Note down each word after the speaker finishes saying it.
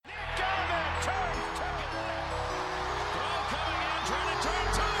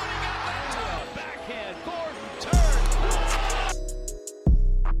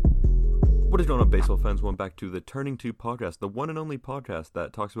What is going on, baseball fans? Welcome back to the Turning Two podcast, the one and only podcast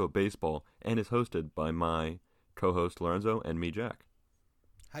that talks about baseball and is hosted by my co-host Lorenzo and me, Jack.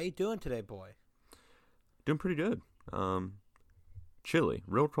 How you doing today, boy? Doing pretty good. Chilly,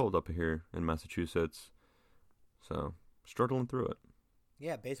 real cold up here in Massachusetts, so struggling through it.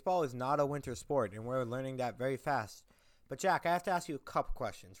 Yeah, baseball is not a winter sport, and we're learning that very fast. But Jack, I have to ask you a couple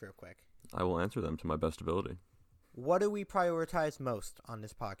questions real quick. I will answer them to my best ability. What do we prioritize most on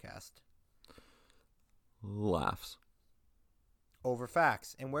this podcast? Laughs. Over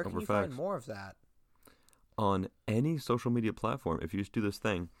facts. And where can you find more of that? On any social media platform, if you just do this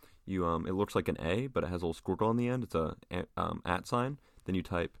thing, you it looks like an A, but it has a little squiggle on the end. It's a at sign. Then you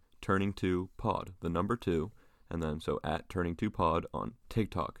type Turning Two Pod, the number 2, and then so at Turning Two Pod on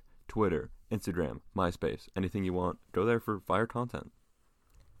TikTok, Twitter, Instagram, MySpace, anything you want. Go there for fire content.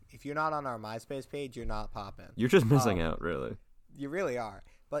 If you're not on our MySpace page, you're not popping. You're just missing out, really. You really are.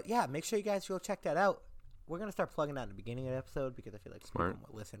 But yeah, make sure you guys go check that out. We're going to start plugging that in the beginning of the episode because I feel like people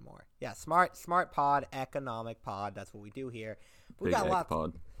will listen more. Yeah, smart pod, economic pod. That's what we do here. We got a lot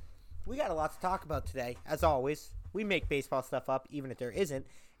to talk about today. As always, we make baseball stuff up even if there isn't.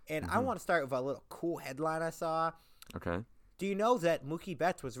 And I want to start with a little cool headline I saw. Okay. Do you know that Mookie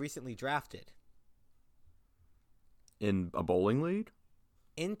Betts was recently drafted? In a bowling league?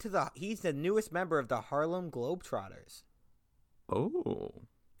 He's the newest member of the Harlem Globetrotters. Oh.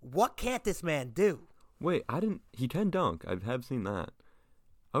 What can't this man do? Wait, he can dunk. I have seen that.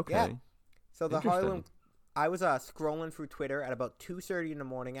 Okay. Yeah. So the Harlem, I was scrolling through Twitter at about 2:30 in the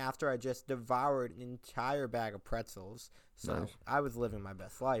morning after I just devoured an entire bag of pretzels. So nice. I was living my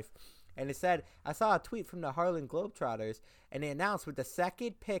best life. And it said, I saw a tweet from the Harlem Globetrotters, and they announced with the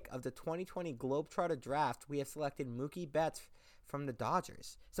second pick of the 2020 Globetrotter draft, we have selected Mookie Betts from the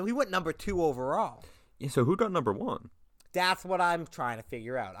Dodgers. So he went number 2 overall. Yeah, so who got number 1? That's what I'm trying to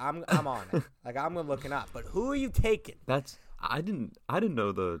figure out. I'm on it. Like, I'm looking up. But who are you taking? I didn't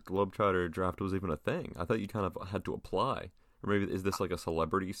know the Globetrotter draft was even a thing. I thought you kind of had to apply. Or maybe is this like a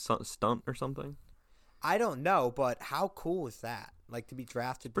celebrity stunt or something? I don't know, but how cool is that? Like, to be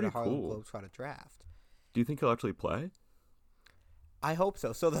drafted to the Harlem Globetrotter draft. Do you think he'll actually play? I hope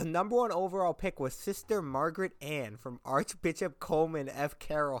so. So the number 1 overall pick was Sister Margaret Ann from Archbishop Coleman F.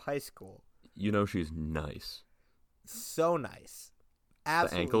 Carroll High School. You know she's nice. So nice.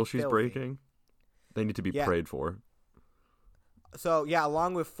 Absolutely. The ankle she's breaking, they need to be prayed for. So, yeah,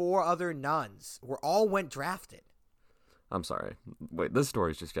 along with 4 other nuns, all went drafted. I'm sorry. Wait, this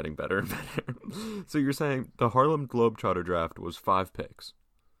story's just getting better and better. So you're saying the Harlem Globetrotter draft was 5 picks?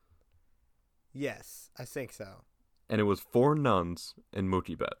 Yes, I think so. And it was 4 nuns and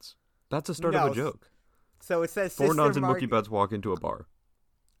Mookie Betts. That's the start of a joke. So it says 4 nuns and Mookie Betts walk into a bar.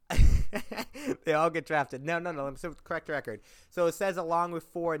 They all get drafted. No. Let me correct the record. So it says along with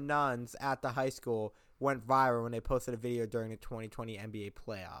 4 nuns at the high school went viral when they posted a video during the 2020 NBA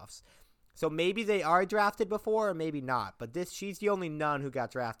playoffs. So maybe they are drafted before or maybe not. But she's the only nun who got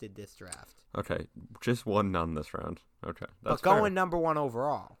drafted this draft. Okay, just 1 nun this round. Okay, that's fair. Going number 1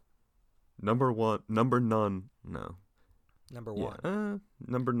 overall. Number none. No. Number 1. Yeah,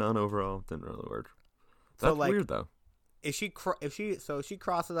 number none overall didn't really work. That's weird though. The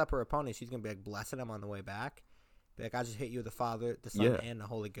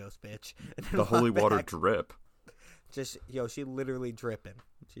holy water drip. Just she literally dripping.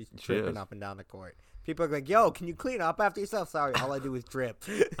 She's dripping up and down the court. People are like, yo, can you clean up after yourself? Sorry, all I do is drip.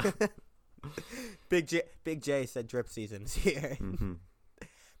 Big J said drip season's here. Mm-hmm.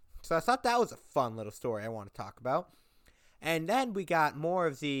 So I thought that was a fun little story I want to talk about. And then we got more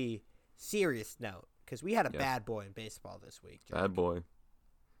of the serious note. Because we had a bad boy in baseball this week, Jack. Bad boy.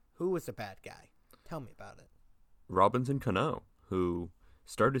 Who was the bad guy? Tell me about it. Robinson Cano, who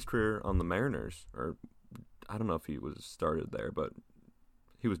started his career on the Mariners. Or, I don't know if he was started there, but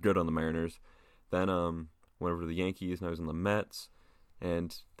he was good on the Mariners. Then went over to the Yankees, now he's on the Mets.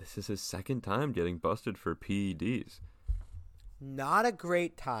 And this is his second time getting busted for PEDs. Not a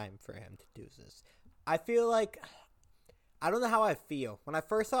great time for him to do this. I feel like... I don't know how I feel. When I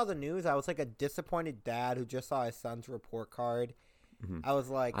first saw the news, I was like a disappointed dad who just saw his son's report card. Mm-hmm. I was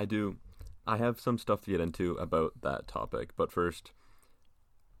like... I do. I have some stuff to get into about that topic. But first,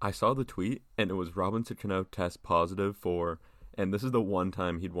 I saw the tweet, and it was Robinson Cano test positive for... And this is the one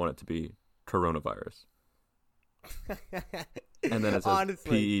time he'd want it to be coronavirus. And then it says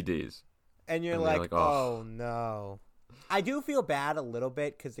honestly, PEDs. And you're like, oh, no. I do feel bad a little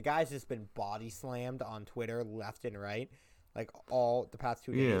bit because the guy's just been body slammed on Twitter left and right. Like all the past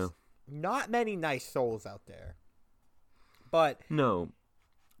 2 days. Yeah. Not many nice souls out there. But no.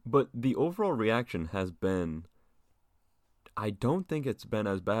 But the overall reaction has been, I don't think it's been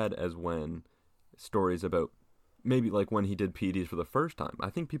as bad as when stories about maybe like when he did PEDs for the first time. I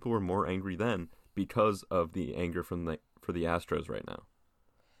think people were more angry then because of the anger for the Astros right now.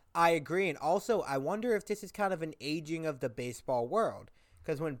 I agree, and also I wonder if this is kind of an aging of the baseball world.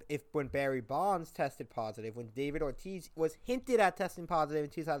 Because when Barry Bonds tested positive, when David Ortiz was hinted at testing positive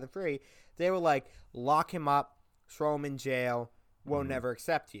in 2003, they were like, lock him up, throw him in jail, we'll never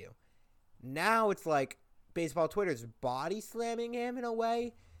accept you. Now it's like baseball Twitter's body slamming him in a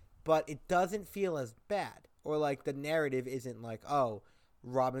way, but it doesn't feel as bad. Or like the narrative isn't like, oh,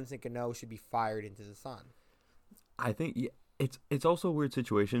 Robinson Cano should be fired into the sun. I think it's also a weird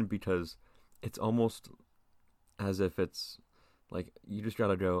situation because it's almost as if it's like you just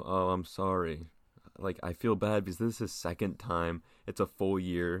gotta go, oh, I'm sorry. Like, I feel bad because this is his second time. It's a full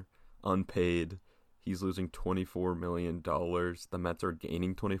year, unpaid. He's losing $24 million. The Mets are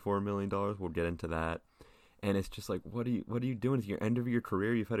gaining $24 million. We'll get into that. And it's just like, what are you doing? At the end of your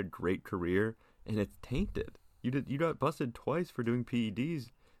career, you've had a great career, and it's tainted. You got busted twice for doing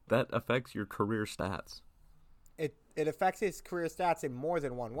PEDs. That affects your career stats. It affects his career stats in more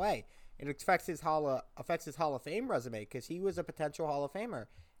than one way. It affects his Hall of Fame resume because he was a potential Hall of Famer,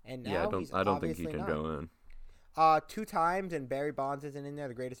 and now I don't think he can go in. 2 times, and Barry Bonds isn't in there,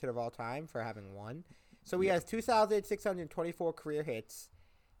 the greatest hitter of all time, for having 1. So he has 2,624 career hits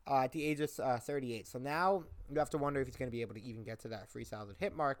at the age of 38. So now you have to wonder if he's going to be able to even get to that 3,000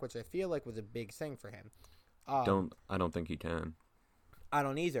 hit mark, which I feel like was a big thing for him. I don't think he can. I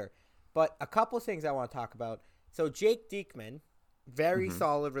don't either. But a couple things I want to talk about. So Jake Diekman, very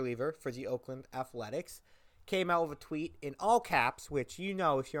solid reliever for the Oakland Athletics, came out with a tweet in all caps, which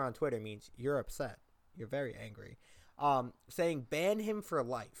if you're on Twitter means you're upset. You're very angry. Saying ban him for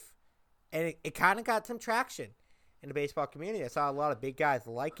life. And it kind of got some traction in the baseball community. I saw a lot of big guys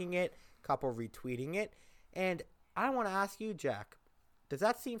liking it, a couple retweeting it. And I want to ask you, Jack, does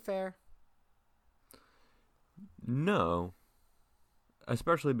that seem fair? No.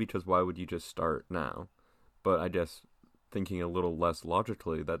 Especially because why would you just start now? But I guess thinking a little less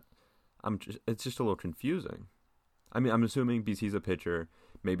logically, it's just a little confusing. I mean, I'm assuming because he's a pitcher,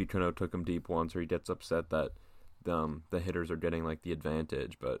 maybe Cano took him deep once, or he gets upset that the hitters are getting like the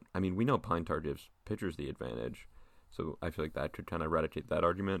advantage. But I mean, we know Pine Tar gives pitchers the advantage, so I feel like that could kind of eradicate that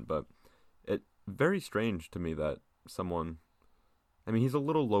argument. But it's very strange to me that someone, I mean, he's a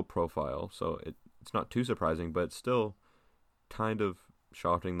little low profile, so it's not too surprising, but it's still kind of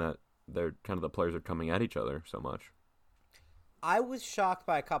shocking that the players are coming at each other so much. I was shocked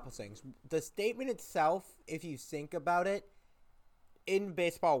by a couple things. The statement itself, if you think about it, in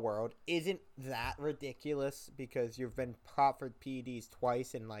baseball world, isn't that ridiculous because you've been caught for PEDs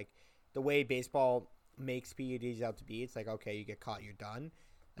twice, and like the way baseball makes PEDs out to be, it's like, okay, you get caught, you're done,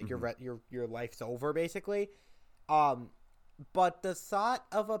 like your life's over basically. But the thought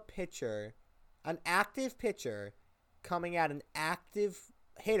of a pitcher, an active pitcher, coming at an active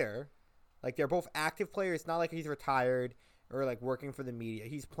hitter, like they're both active players. It's not like he's retired or like working for the media.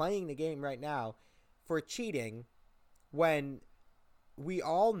 He's playing the game right now for cheating, when we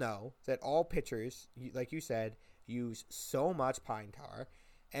all know that all pitchers, like you said, use so much pine tar.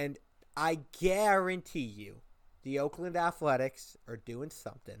 And I guarantee you the Oakland Athletics are doing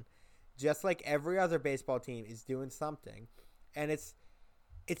something, just like every other baseball team is doing something. And it's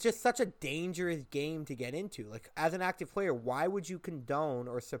just such a dangerous game to get into. Like, as an active player, why would you condone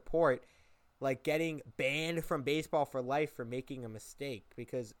or support like getting banned from baseball for life for making a mistake?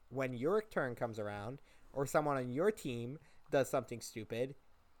 Because when your turn comes around, or someone on your team does something stupid,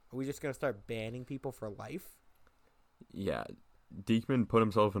 are we just going to start banning people for life? Yeah. Diekman put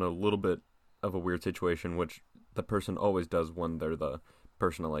himself in a little bit of a weird situation, which the person always does when they're the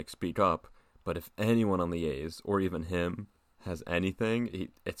person to like speak up. But if anyone on the A's, or even him, has anything,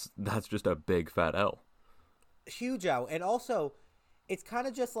 that's just a big fat L. Huge L. And also, it's kind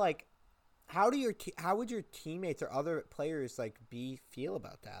of just like, how would your teammates or other players like feel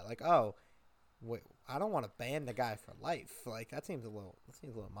about that? Like, oh, wait, I don't want to ban the guy for life. Like, that seems a little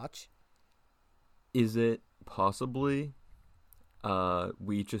much. Is it possibly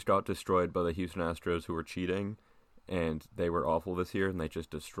we just got destroyed by the Houston Astros, who were cheating, and they were awful this year, and they just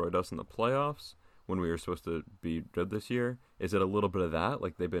destroyed us in the playoffs when we were supposed to be good this year? Is it a little bit of that?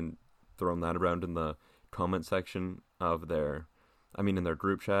 Like, they've been throwing that around in the comment section of in their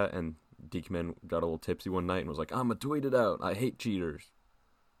group chat, and Diekman got a little tipsy one night and was like, I'm going to tweet it out. I hate cheaters.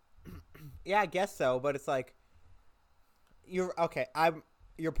 Yeah, I guess so, but it's like, your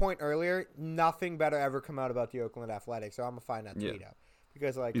point earlier, nothing better ever come out about the Oakland Athletics, so I'm going to find that tweet out.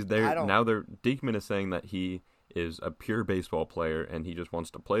 Because, like, Diekman is saying that he is a pure baseball player, and he just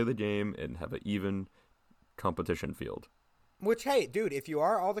wants to play the game and have an even competition field. Which, hey, dude, if you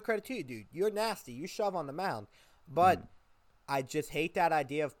are, all the credit to you, dude. You're nasty. You shove on the mound. But I just hate that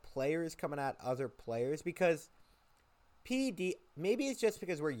idea of players coming at other players because PED, maybe it's just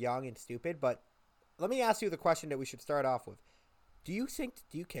because we're young and stupid, but let me ask you the question that we should start off with. Do you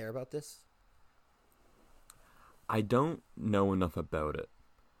care about this? I don't know enough about it.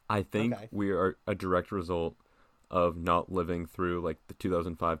 I think we are a direct result of not living through like the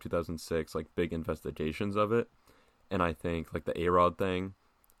 2005, 2006 like big investigations of it. And I think like the A-Rod thing,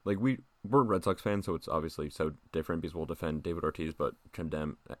 like we're Red Sox fans, so it's obviously so different because we'll defend David Ortiz but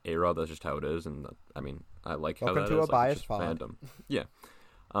condemn A-Rod. That's just how it is, and I mean I like how that is. Welcome to a like, biased pod. Fandom. Yeah,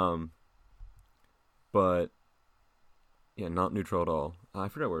 but yeah, not neutral at all. I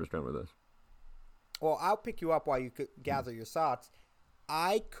forgot where I was going with this. Well, I'll pick you up while you gather your thoughts.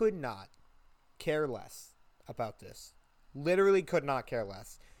 I could not care less about this. Literally could not care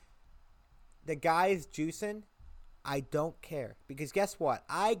less. The guy's juicing. I don't care. Because guess what?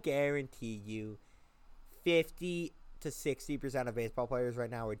 I guarantee you 50 to 60% of baseball players right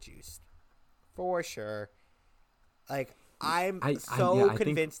now are juiced. For sure. Like, I'm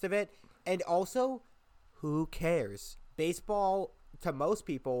convinced of it. And also, who cares? Baseball, to most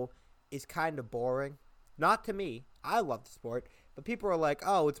people, is kind of boring. Not to me. I love the sport. But people are like,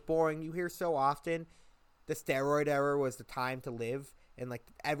 oh, it's boring. You hear so often the steroid era was the time to live. And, like,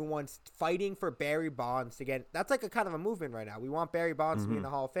 everyone's fighting for Barry Bonds to get – that's, like, a kind of a movement right now. We want Barry Bonds to be in the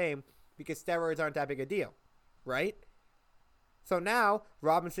Hall of Fame because steroids aren't that big a deal, right? So now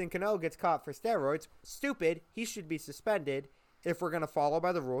Robinson Cano gets caught for steroids. Stupid. He should be suspended if we're going to follow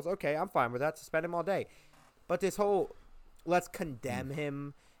by the rules. Okay, I'm fine with that. Suspend him all day. But this whole let's condemn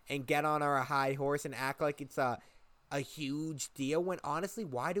him and get on our high horse and act like it's a huge deal when, honestly,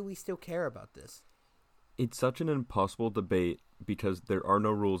 why do we still care about this? It's such an impossible debate because there are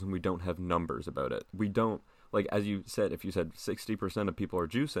no rules and we don't have numbers about it. We don't, like, as you said, if you said 60% of people are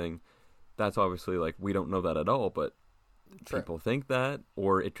juicing, that's obviously, like, we don't know that at all, but people think that,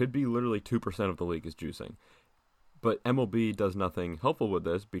 or it could be literally 2% of the league is juicing. But MLB does nothing helpful with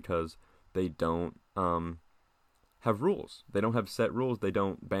this because they don't have rules. They don't have set rules. They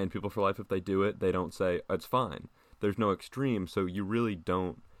don't ban people for life if they do it. They don't say, it's fine. There's no extreme, so you really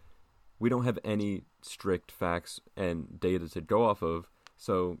don't. We don't have any strict facts and data to go off of,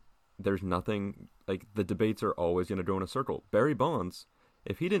 so there's nothing, like, the debates are always going to go in a circle. Barry Bonds,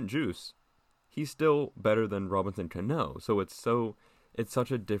 if he didn't juice, he's still better than Robinson Cano, so it's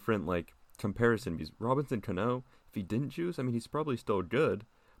such a different, like, comparison, because Robinson Cano, if he didn't juice, I mean, he's probably still good,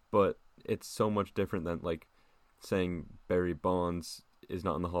 but it's so much different than, like, saying Barry Bonds is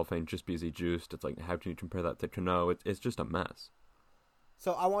not in the Hall of Fame just because he juiced. It's like, how can you compare that to Cano? It's just a mess.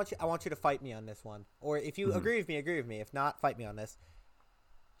 So I want you to fight me on this one. Or if you agree with me, agree with me. If not, fight me on this.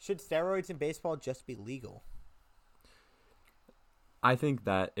 Should steroids in baseball just be legal? I think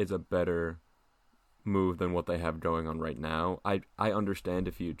that is a better move than what they have going on right now. I understand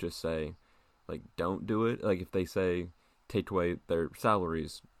if you just say, like, don't do it. Like, if they say take away their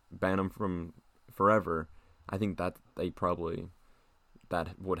salaries, ban them from forever, I think that that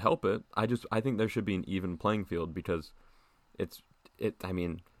would help it. I think there should be an even playing field because I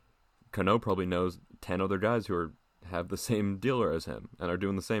mean, Cano probably knows 10 other guys who have the same dealer as him and are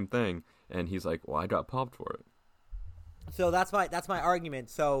doing the same thing, and he's like, well, I got popped for it. So that's my argument.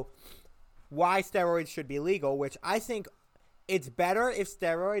 So why steroids should be legal, which I think it's better if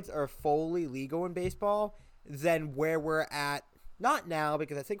steroids are fully legal in baseball than where we're at, not now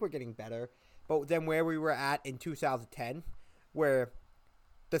because I think we're getting better, but than where we were at in 2010, where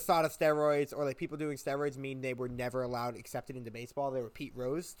the thought of steroids or like people doing steroids mean they were never allowed accepted into baseball. They were Pete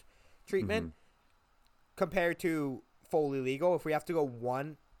Rose treatment compared to fully legal. If we have to go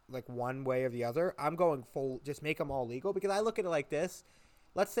one way or the other, I'm going full, just make them all legal because I look at it like this.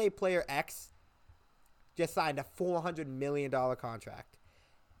 Let's say player X just signed a $400 million contract.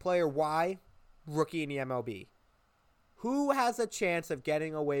 Player Y, rookie in the MLB. Who has a chance of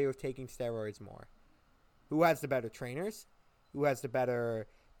getting away with taking steroids more? Who has the better trainers? Who has the better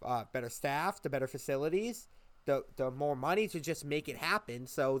staff, the better facilities, the more money to just make it happen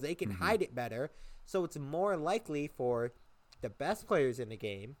so they can hide it better. So it's more likely for the best players in the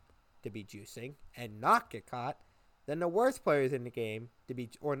game to be juicing and not get caught than the worst players in the game to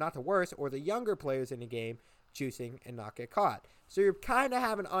be, or not the worst, or the younger players in the game juicing and not get caught. So you're kind of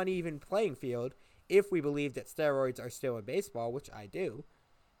have an uneven playing field if we believe that steroids are still in baseball, which I do.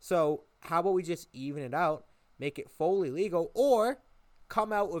 So how about we just even it out, make it fully legal, or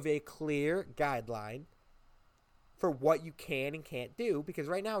come out with a clear guideline for what you can and can't do, because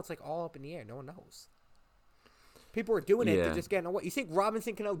right now it's like all up in the air. No one knows. People are doing it. They're just getting away. You think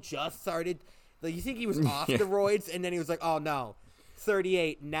Robinson Cano just started Like, you think he was off steroids, and then he was like, oh, no,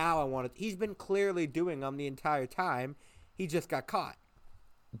 38, now I want it. He's been clearly doing them the entire time. He just got caught.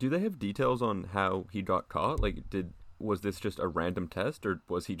 Do they have details on how he got caught? Like, was this just a random test, or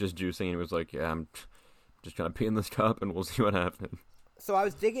was he just juicing and he was like, yeah, I'm just going to pee in this cup, and we'll see what happens? So I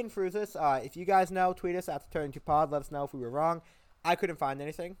was digging through this. If you guys know, tweet us at @Turning2Pod. Let us know if we were wrong. I couldn't find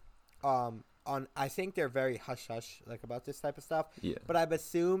anything. I think they're very hush-hush like about this type of stuff. Yeah. But I've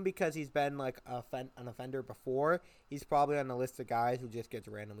assumed because he's been like an offender before, he's probably on the list of guys who just gets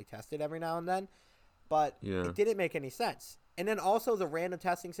randomly tested every now and then. But it didn't make any sense. And then also the random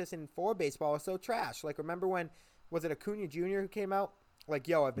testing system for baseball was so trash. Like, remember when, was it Acuna Jr. who came out? Like,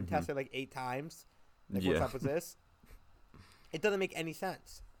 yo, I've been tested like 8 times. Like, what's up with this? It doesn't make any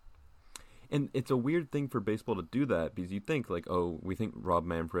sense. And it's a weird thing for baseball to do that, because you think, like, oh, we think Rob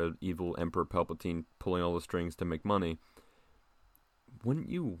Manfred, evil Emperor Palpatine, pulling all the strings to make money. Wouldn't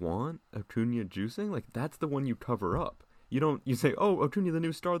you want Acuna juicing? Like, that's the one you cover up. You say, oh, Acuna, the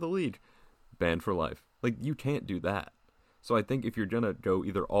new star of the league, banned for life. Like, you can't do that. So I think if you're going to go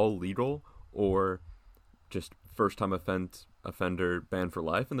either all legal or just first-time offender banned for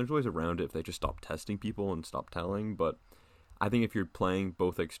life, and there's ways around it if they just stop testing people and stop telling, but I think if you're playing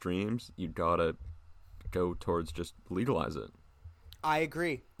both extremes, you gotta go towards just legalize it. I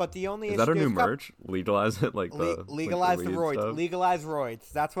agree, but the only is that our new merch? Legalize it, like legalize like the roids. stuff? Legalize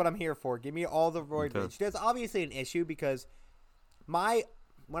roids. That's what I'm here for. Give me all the roid. Okay. There's obviously an issue because when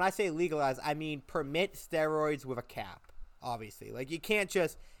I say legalize, I mean permit steroids with a cap. Obviously, like you can't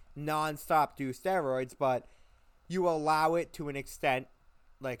just nonstop do steroids, but you allow it to an extent.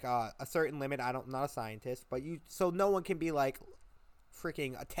 Like a certain limit. I'm not a scientist, but so no one can be like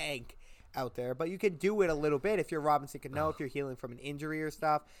freaking a tank out there. But you can do it a little bit if you're Robinson Cano, if you're healing from an injury or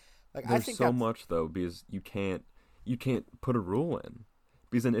stuff. Like There's I think so much though, because you can't put a rule in.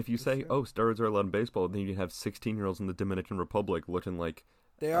 Because then if you say, oh, steroids are allowed in baseball, then you have 16-year-olds in the Dominican Republic looking like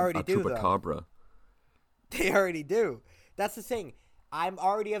they already do chupacabra. They already do. That's the thing. I'm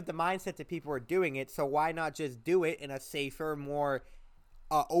already of the mindset that people are doing it, so why not just do it in a safer, more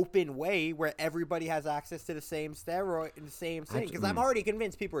open way where everybody has access to the same steroid and the same thing? Because I'm already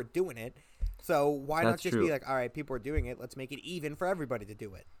convinced people are doing it. So why not just be like, all right, people are doing it. Let's make it even for everybody to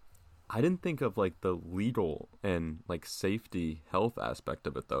do it. I didn't think of like the legal and like safety health aspect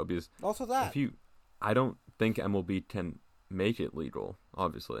of it though, because also that I don't think MLB can make it legal.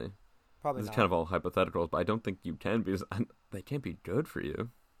 Obviously, probably this not. is kind of all hypotheticals, but I don't think you can because they can't be good for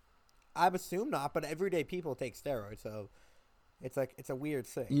you. I assume not, but everyday people take steroids, so it's like it's a weird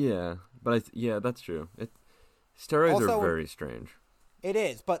thing. Yeah, but that's true. Steroids also, are very strange. It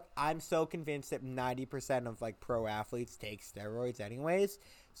is, but I'm so convinced that 90% of like pro athletes take steroids anyways.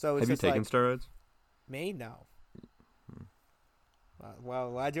 So it's have you taken steroids? Me, no.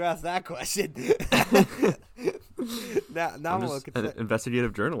 Well, why'd you ask that question? now I'm just an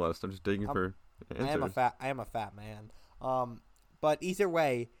investigative journalist. I'm just digging for answers. I am a fat man. But either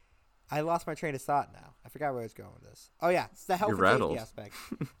way, I lost my train of thought now. I forgot where I was going with this. Oh, yeah. It's the health and safety aspect.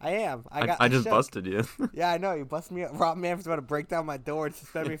 I am. I just busted you. Yeah, I know. You busted me up. Rob Manfred's about to break down my door and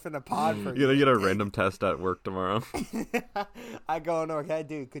suspend me from the pod for You're going to get a random test at work tomorrow. I go in, okay,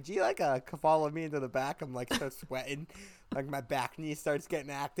 dude, could you, like, follow me into the back? I'm, like, so sweating. Like, my back knee starts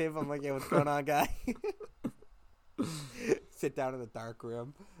getting active. I'm like, yeah, what's going on, guy? Sit down in the dark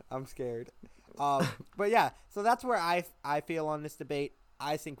room. I'm scared. But, yeah, so that's where I feel on this debate.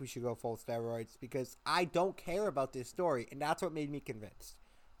 I think we should go full steroids because I don't care about this story, and that's what made me convinced.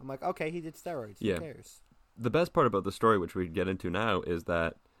 I'm like, okay, he did steroids. Yeah. Who cares? The best part about the story, which we get into now, is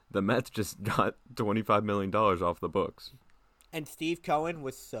that the Mets just got $25 million off the books. And Steve Cohen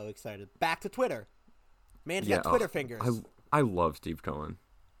was so excited. Back to Twitter. Man's got Twitter fingers. I love Steve Cohen.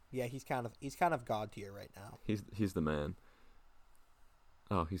 Yeah, he's kind of god tier right now. He's the man.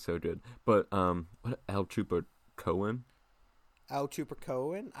 Oh, he's so good. But what El Chupa Cohen? El Chupa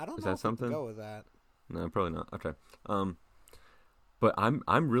Cohen? I don't know. Is that something? Go with that. No, probably not. Okay. But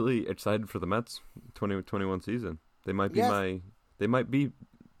I'm really excited for the Mets 2021 season. They might be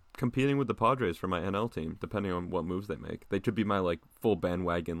competing with the Padres for my NL team, depending on what moves they make. They could be my like full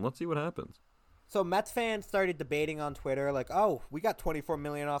bandwagon. Let's see what happens. So Mets fans started debating on Twitter, like, "Oh, we got $24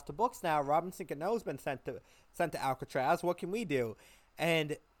 million off the books now. Robinson Cano's been sent to Alcatraz. What can we do?"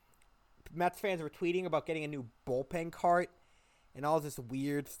 And Mets fans were tweeting about getting a new bullpen cart and all this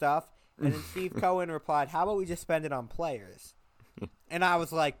weird stuff. And then Steve Cohen replied, "How about we just spend it on players?" And I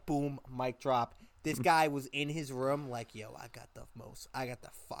was like, boom, mic drop. This guy was in his room like, yo, I got the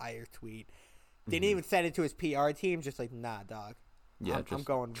fire tweet. Didn't even send it to his PR team, just like, nah, dog. Yeah, I'm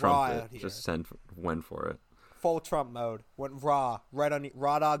going Trump raw it. out here. Just went for it. Full Trump mode. Went raw, right on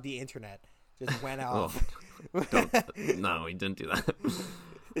raw dog the internet. Just went Oh, off. no, he didn't do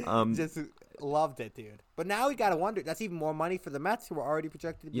that. Just loved it, dude. But now we got to wonder, that's even more money for the Mets, who are already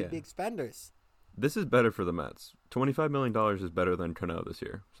projected to be big spenders. This is better for the Mets. $25 million is better than Cano this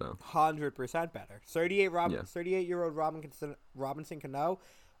year. 100% better. 38-year-old Robinson Cano,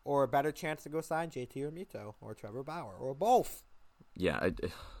 or a better chance to go sign JT Realmuto or Trevor Bauer or both. Yeah, it's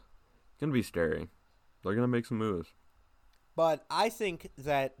going to be scary. They're going to make some moves. But I think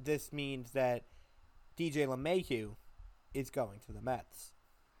that this means that DJ LeMahieu is going to the Mets.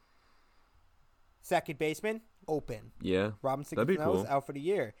 Second baseman, open. Yeah, Robinson that'd be Cano's cool. out for the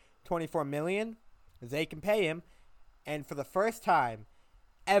year. $24 million. They can pay him. And for the first time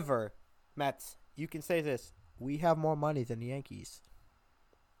ever, Mets, you can say this: we have more money than the Yankees.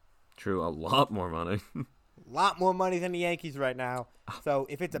 True, a lot more money. A lot more money than the Yankees right now. So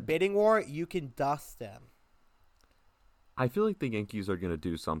if it's a bidding war, you can dust them. I feel like the Yankees are going to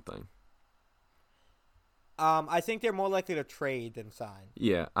do something. I think they're more likely to trade than sign.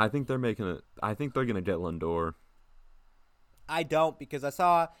 Yeah, I think they're making it. I think they're going to get Lindor. I don't, because I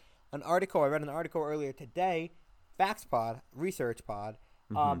saw an article. I read an article earlier today, Facts Pod, Research Pod,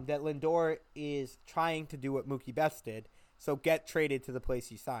 that Lindor is trying to do what Mookie Betts did, so get traded to the place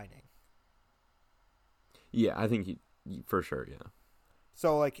he's signing. Yeah, I think he for sure, yeah.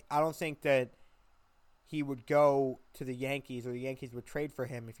 So, like, I don't think that he would go to the Yankees or the Yankees would trade for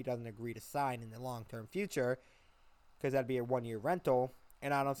him if he doesn't agree to sign in the long-term future, because that'd be a one-year rental,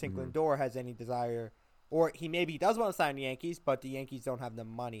 and I don't think Lindor has any desire, or maybe does want to sign the Yankees, but the Yankees don't have the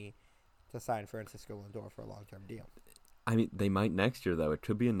money to sign Francisco Lindor for a long-term deal. I mean, they might next year, though. It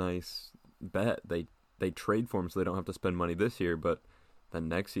could be a nice bet. They trade for him so they don't have to spend money this year, but then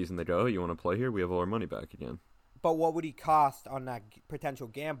next season they go, oh, you want to play here? We have all our money back again. But what would he cost on that potential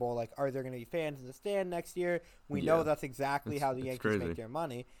gamble? Like, are there going to be fans in the stand next year? We know that's exactly how the Yankees make their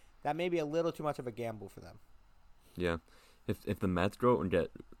money. That may be a little too much of a gamble for them. Yeah. If the Mets go out and get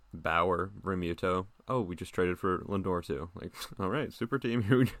Bauer, Realmuto, oh, we just traded for Lindor too. Like, all right, super team,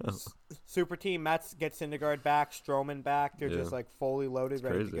 here we go. Super team, Mets get Syndergaard back, Stroman back. They're just like fully loaded,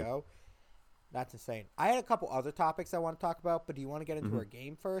 ready to go. That's insane. I had a couple other topics I want to talk about, but do you want to get into our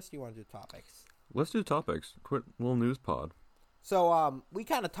game first? Or do you want to do topics? Let's do topics. Quick little news pod. So we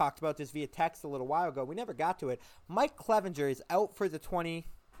kind of talked about this via text a little while ago. We never got to it. Mike Clevenger is out for the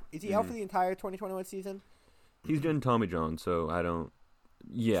Is he out for the entire 2021 season? He's getting Tommy John, so I don't.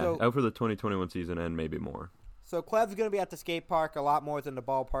 Yeah, out for the 2021 season and maybe more. So Clev's going to be at the skate park a lot more than the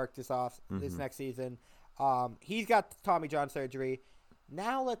ballpark this next season. He's got Tommy John surgery.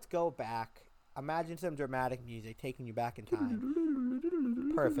 Now let's go back. Imagine some dramatic music taking you back in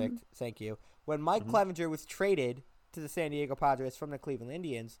time. Perfect. Thank you. When Mike Clevenger was traded to the San Diego Padres from the Cleveland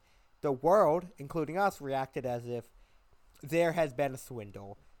Indians, the world, including us, reacted as if there has been a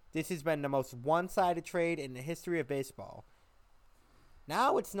swindle. This has been the most one-sided trade in the history of baseball.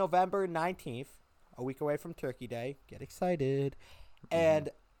 Now it's November 19th, a week away from Turkey Day. Get excited. And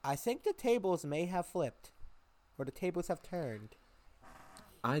I think the tables may have flipped, or the tables have turned.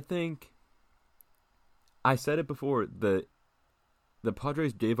 I think I said it before, the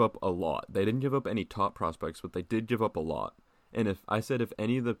Padres gave up a lot. They didn't give up any top prospects, but they did give up a lot. And if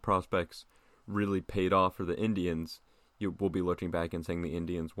any of the prospects really paid off for the Indians, you will be looking back and saying the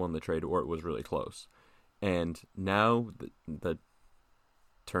Indians won the trade or it was really close. And now the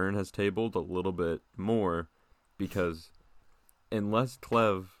turn has tabled a little bit more, because unless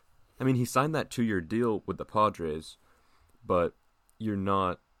he signed that 2-year deal with the Padres, but you're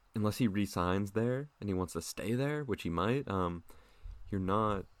not, unless he re-signs there and he wants to stay there, which he might, you're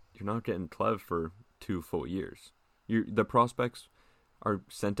not getting Clev for 2 full years. The prospects are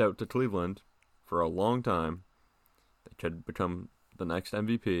sent out to Cleveland for a long time. They could become the next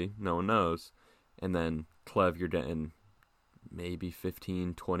MVP, no one knows. And then Clev, you're getting maybe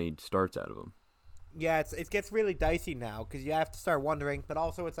 15, 20 starts out of him. Yeah, it gets really dicey now, because you have to start wondering, but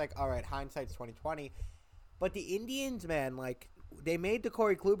also it's like, all right, hindsight's 2020. But the Indians, man, like, they made the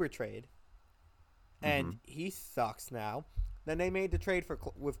Corey Kluber trade, and he sucks now. Then they made the trade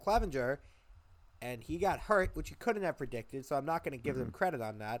with Clevenger, and he got hurt, which you couldn't have predicted, so I'm not going to give them credit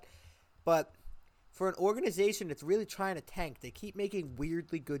on that. But for an organization that's really trying to tank, they keep making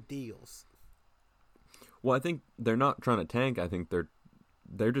weirdly good deals. Well, I think they're not trying to tank. I think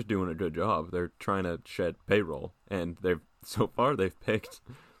they're just doing a good job. They're trying to shed payroll, and so far they've picked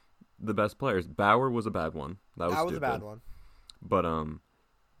the best players. Bauer was a bad one. That was a bad one. But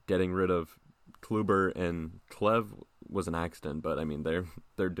getting rid of Kluber and Clev was an accident. But I mean,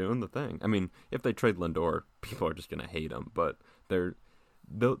 they're doing the thing. I mean, if they trade Lindor, people are just gonna hate him. But they're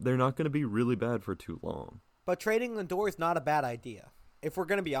not gonna be really bad for too long. But trading Lindor is not a bad idea. if we're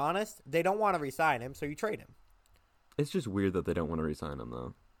going to be honest, they don't want to re-sign him, so you trade him. It's just weird that they don't want to re-sign him,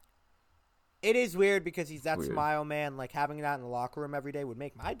 though. It is weird because he's that smile man. Like, having that in the locker room every day would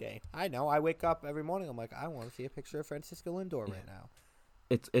make my day. I know. I wake up every morning. I'm like, I want to see a picture of Francisco Lindor right now.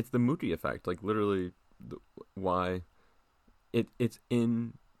 It's the Mookie effect. Like, literally, why it's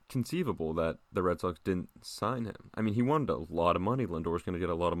inconceivable that the Red Sox didn't sign him. I mean, he wanted a lot of money. Lindor's going to get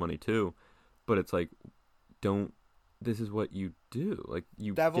a lot of money, too. But it's like, this is what you do. Like,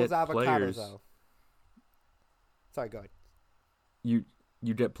 you Devil's get players. Though. Sorry, go ahead. You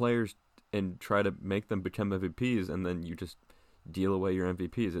get players and try to make them become MVPs, and then you just deal away your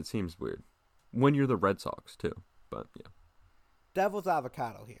MVPs. It seems weird. When you're the Red Sox, too. But, yeah. Devil's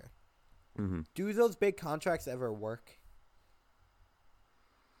avocado here. Mm-hmm. Do those big contracts ever work?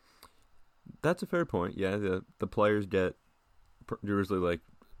 That's a fair point. Yeah, the players get usually like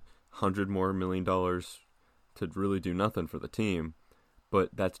 $100 million more to really do nothing for the team, but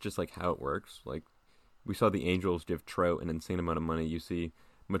that's just like how it works. Like, we saw the Angels give Trout an insane amount of money. You see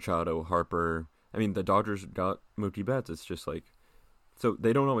Machado, Harper. I mean, the Dodgers got Mookie Betts. It's just like, so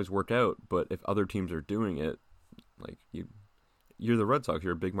they don't always work out. But if other teams are doing it, like you're the Red Sox.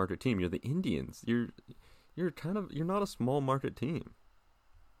 You're a big market team. You're the Indians. You're not a small market team.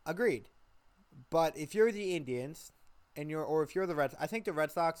 Agreed. But if you're the Indians or if you're the Reds, I think the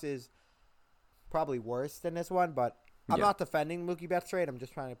Red Sox is probably worse than this one, but I'm not defending Mookie Betts trade. I'm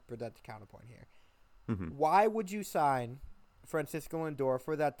just trying to present the counterpoint here. Mm-hmm. Why would you sign Francisco Lindor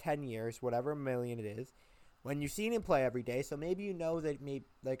for that 10 years, whatever million it is, when you've seen him play every day? So maybe you know that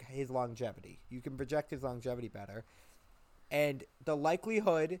like his longevity. You can project his longevity better. And the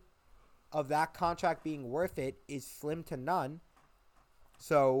likelihood of that contract being worth it is slim to none.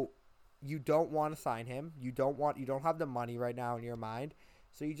 So you don't want to sign him. You don't have the money right now in your mind.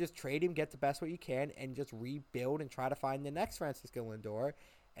 So you just trade him, get the best what you can, and just rebuild and try to find the next Francisco Lindor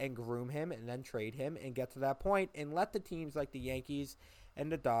and groom him and then trade him and get to that point and let the teams like the Yankees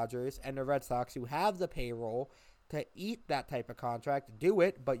and the Dodgers and the Red Sox who have the payroll to eat that type of contract do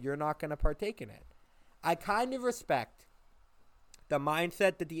it, but you're not going to partake in it. I kind of respect the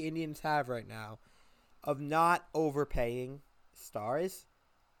mindset that the Indians have right now of not overpaying stars.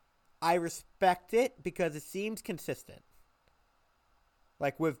 I respect it because it seems consistent.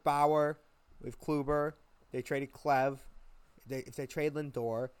 Like with Bauer, with Kluber, they traded Clev. If they trade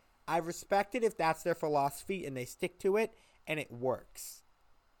Lindor, I respect it if that's their philosophy and they stick to it and it works.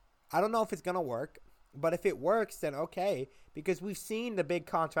 I don't know if it's going to work, but if it works, then okay, because we've seen the big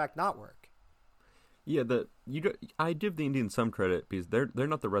contract not work. Yeah, I give the Indians some credit because they're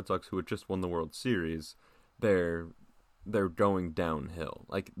not the Red Sox who had just won the World Series. They're going downhill.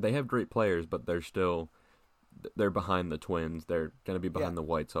 Like, they have great players, but they're behind the Twins. They're going to be behind the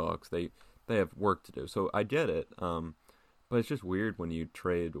White Sox. They have work to do. So I get it. But it's just weird when you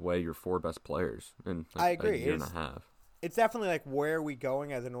trade away your 4 best players in I agree. A year and a half. It's definitely like, where are we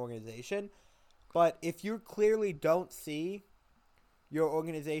going as an organization? But if you clearly don't see your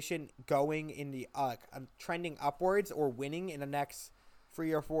organization going in the trending upwards or winning in the next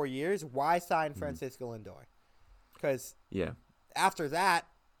 3 or 4 years, why sign Francisco Lindor? Because after that,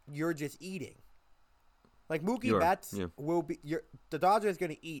 you're just eating. Like, Mookie Betts will be the Dodgers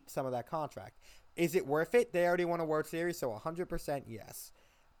going to eat some of that contract. Is it worth it? They already won a World Series, so 100% yes.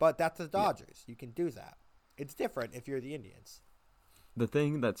 But that's the Dodgers. You can do that. It's different if you're the Indians. The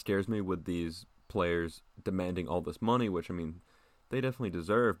thing that scares me with these players demanding all this money, which, I mean, they definitely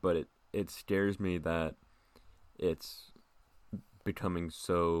deserve, but it scares me that it's becoming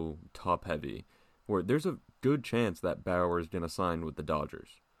so top-heavy, where there's a good chance that Bauer is going to sign with the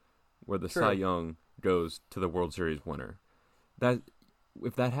Dodgers, where the Cy Young goes to the World Series winner.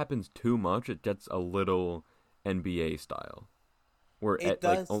 If that happens too much, it gets a little NBA style, where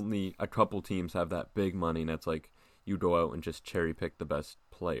only a couple teams have that big money, and it's like you go out and just cherry pick the best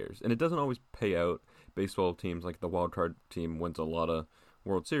players, and it doesn't always pay out. Baseball teams, like the wild card team, wins a lot of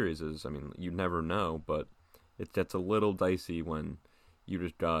World Series. I mean, you never know, but it gets a little dicey when you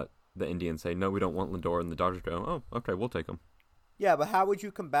just got the Indians say, no, we don't want Lindor, and the Dodgers go, oh, okay, we'll take him. Yeah, but how would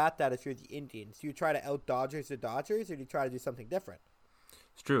you combat that if you're the Indians? Do you try to out-Dodgers the Dodgers, or do you try to do something different?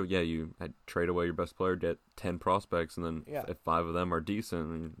 It's true. Yeah, you trade away your best player, get 10 prospects, and then if 5 of them are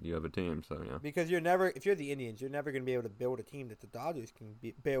decent, you have a team. So yeah. Because if you're the Indians, you're never going to be able to build a team that the Dodgers can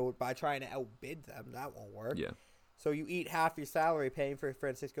build by trying to outbid them. That won't work. Yeah. So you eat half your salary paying for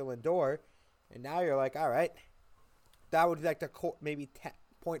Francisco Lindor, and now you're like, all right, that would be like maybe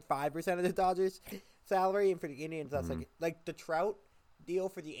 0.5% of the Dodgers' salary, and for the Indians, that's like the Trout deal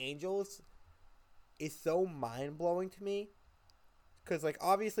for the Angels is so mind blowing to me. Because, like,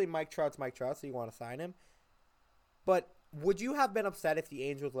 obviously Mike Trout's Mike Trout, so you want to sign him. But Would you have been upset if the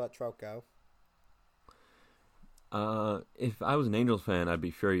Angels let Trout go? If I was an Angels fan, I'd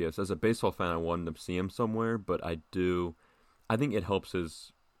be furious. As a baseball fan, I wanted to see him somewhere, but I think it helps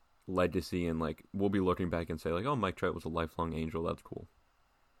his legacy, and like we'll be looking back and say like, oh, Mike Trout was a lifelong Angel. That's cool.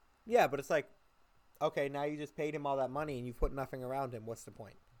 Yeah, but it's like, okay, now you just paid him all that money and you put nothing around him. What's the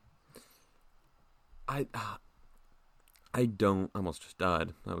point? I don't. Almost just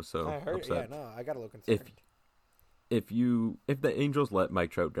died. I was so upset. Yeah, no, I got a little concerned. If the Angels let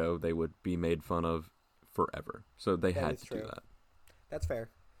Mike Trout go, they would be made fun of forever. So they had to do that. That's fair.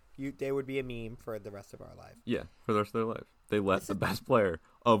 They would be a meme for the rest of our life. Yeah, for the rest of their life. They let the best player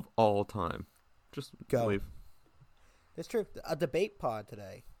of all time just go. Leave. It's true. A debate pod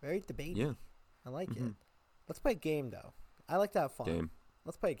today. Very debatey. Yeah. I like it. Let's play a game, though. I like to have fun.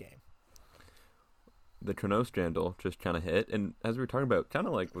 Let's play a game. The Cano scandal just kind of hit, and as we were talking about, kind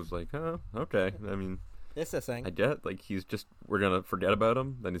of like was like, oh, okay. I mean, it's a thing. I get like we're gonna forget about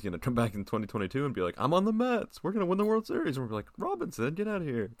him. Then he's gonna come back in 2022 and be like, I'm on the Mets. We're gonna win the World Series, and we're like, Robinson, get out of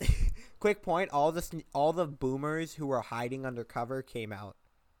here. Quick point: all the boomers who were hiding undercover came out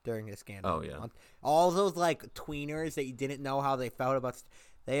during this scandal. Oh yeah. All those like tweeners that you didn't know how they felt about.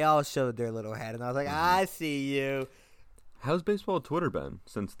 They all showed their little head, and I was like, I see you. How's baseball Twitter been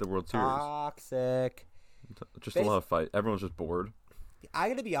since the World Series? Toxic. Just a lot of fight. Everyone's just bored. I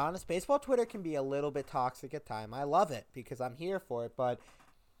gotta be honest, baseball Twitter can be a little bit toxic at times. I love it because I'm here for it, but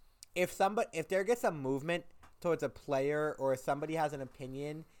if there gets a movement towards a player or if somebody has an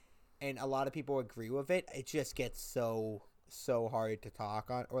opinion and a lot of people agree with it, it just gets so hard to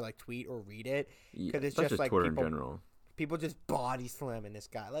talk on or like tweet or read it because it's just like Twitter in general. People just body slamming this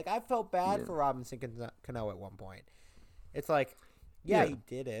guy. Like I felt bad for Robinson Cano at one point. It's like, yeah, he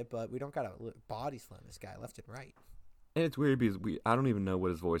did it, but we don't gotta body slam this guy left and right. And it's weird because I don't even know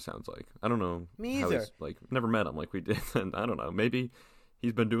what his voice sounds like. I don't know. Me either. Like, never met him like we did. And I don't know. Maybe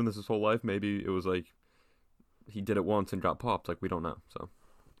he's been doing this his whole life. Maybe it was like he did it once and got popped. Like, we don't know. So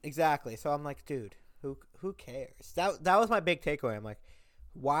exactly. So I'm like, dude, who cares? That was my big takeaway. I'm like,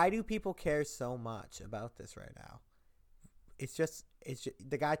 why do people care so much about this right now? It's just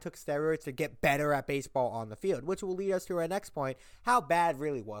the guy took steroids to get better at baseball on the field, which will lead us to our next point. How bad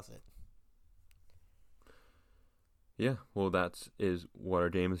really was it? Yeah, well, that is what our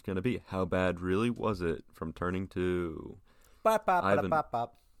game is going to be. How bad really was it from turning to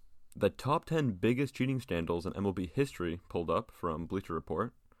the top 10 biggest cheating scandals in MLB history pulled up from Bleacher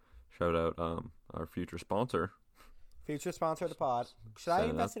Report. Shout out our future sponsor. Future sponsor of the pod. Should I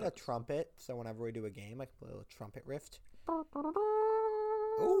invest in a trumpet so whenever we do a game, I can play a little trumpet riff?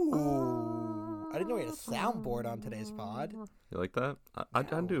 Ooh. I didn't know we had a soundboard on today's pod. You like that? I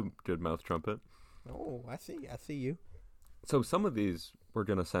do good mouth trumpet. Oh, I see you. So some of these we're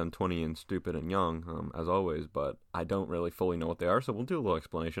going to sound 20 and stupid and young, as always, but I don't really fully know what they are, so we'll do a little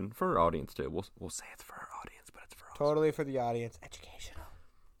explanation for our audience, too. We'll say it's for our audience, but it's for us. Totally for the audience. Educational.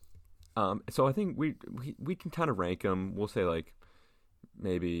 So I think we can kind of rank them. We'll say, like,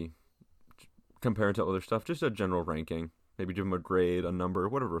 maybe comparing to other stuff, just a general ranking. Maybe give them a grade, a number,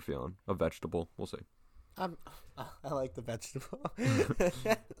 whatever we're feeling. A vegetable. We'll see. I like the vegetable.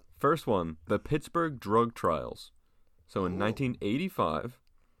 First one, the Pittsburgh drug trials. So in 1985,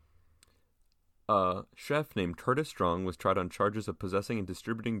 a chef named Curtis Strong was tried on charges of possessing and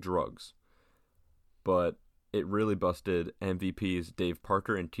distributing drugs. But it really busted MVPs Dave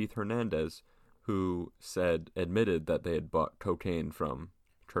Parker and Keith Hernandez, who admitted that they had bought cocaine from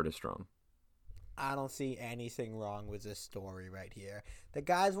Curtis Strong. I don't see anything wrong with this story right here. The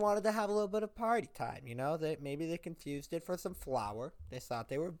guys wanted to have a little bit of party time, you know? Maybe they confused it for some flour. They thought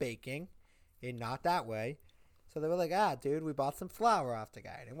they were baking, and not that way. So they were like, dude, we bought some flour off the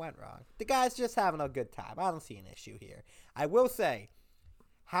guy, and it went wrong. The guy's just having a good time. I don't see an issue here. I will say,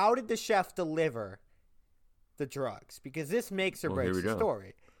 how did the chef deliver the drugs? Because this makes or breaks the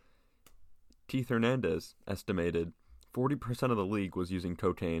story. Keith Hernandez estimated 40% of the league was using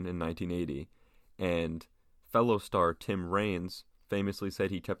cocaine in 1980, and fellow star Tim Raines famously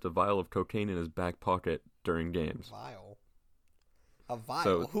said he kept a vial of cocaine in his back pocket during games. A vial?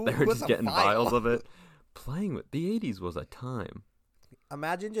 So they were just getting vials of it. Playing with the 80s was a time.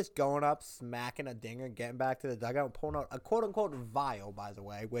 Imagine just going up, smacking a dinger, getting back to the dugout, and pulling out a quote-unquote vial, by the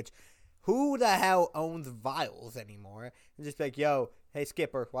way, which who the hell owns vials anymore? And just be like, yo, hey,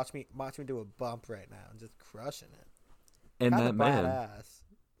 Skipper, watch me do a bump right now, and just crushing it. And Kinda that man, badass.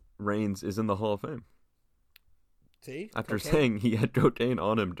 Raines, is in the Hall of Fame. See? After saying he had cocaine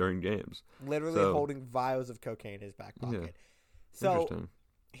on him during games. Literally holding vials of cocaine in his back pocket. Yeah. So,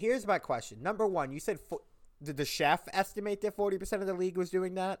 here's my question. Number one, you said, did the chef estimate that 40% of the league was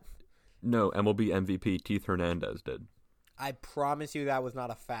doing that? No, MLB MVP Keith Hernandez did. I promise you that was not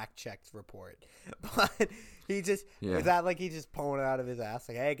a fact-checked report. But he just is that like he's just pulling it out of his ass?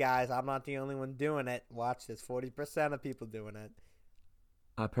 Like, hey guys, I'm not the only one doing it. Watch this, 40% of people doing it.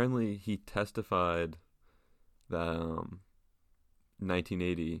 Apparently, he testified that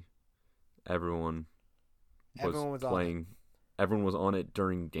 1980, everyone was playing. Everyone was on it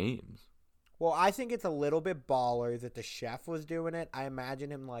during games. Well, I think it's a little bit baller that the chef was doing it. I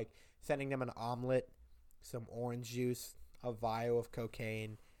imagine him like sending them an omelet, some orange juice, a vial of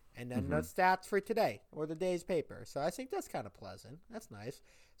cocaine, and then the stats for today or the day's paper. So I think that's kind of pleasant. That's nice.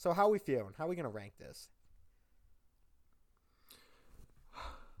 So how are we feeling? How are we going to rank this?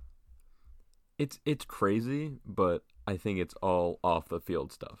 It's crazy, but I think it's all off the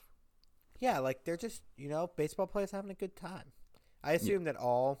field stuff. Yeah, like they're just, baseball players having a good time. I assume that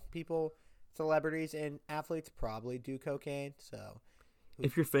all people, celebrities and athletes probably do cocaine. So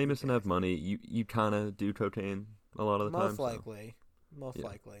if you're famous and have money, you kind of do cocaine a lot of the time. Most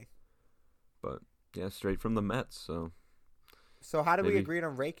likely. But yeah, straight from the Mets. So how do we agree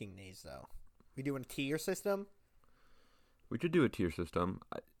on ranking these though? We doing a tier system? We could do a tier system.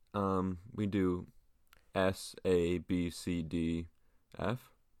 We do S, A, B, C, D,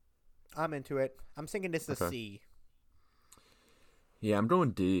 F. I'm into it. I'm thinking this is a C. Yeah, I'm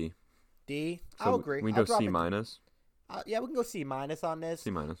going D. D? So I'll agree. We can go C minus. Yeah, we can go C minus on this.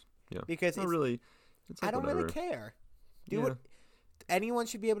 C minus, yeah. Because it's like I don't really care. Anyone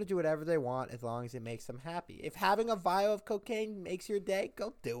should be able to do whatever they want as long as it makes them happy. If having a vial of cocaine makes your day,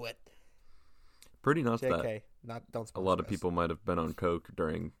 go do it. Pretty nuts JK, that a lot of people might have been on coke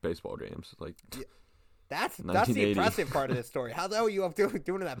during baseball games. Like, that's the impressive part of this story. How the hell are you up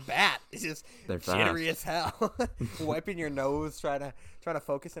doing that bat? It's just jittery as hell. Wiping your nose, trying to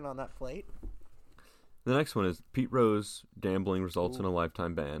focus in on that plate. The next one is Pete Rose gambling results in a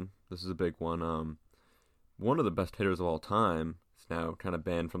lifetime ban. This is a big one. One of the best hitters of all time is now kind of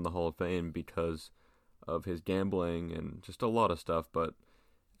banned from the Hall of Fame because of his gambling and just a lot of stuff. But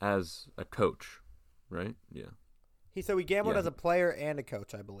as a coach, right? Yeah. He gambled as a player and a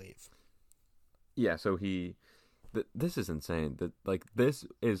coach, I believe. Yeah. So this is insane. This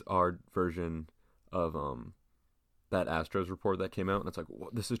is our version of that Astros report that came out, and it's like,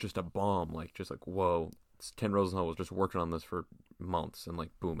 this is just a bomb. Like, just like, whoa. Ken Rosenthal was just working on this for months, and like,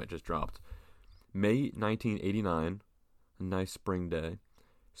 boom, it just dropped. May 1989, a nice spring day,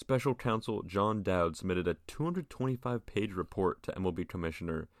 special counsel John Dowd submitted a 225-page report to MLB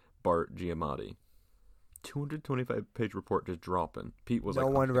Commissioner Bart Giamatti. 225-page report just dropping. Pete was no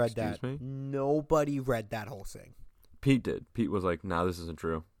one read that. Me? Nobody read that whole thing. Pete did. Pete was like, nah, this isn't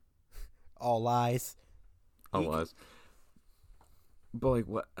true. All lies. All lies. But like,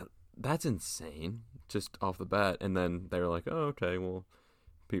 what? That's insane. Just off the bat. And then they were like, oh, okay, well,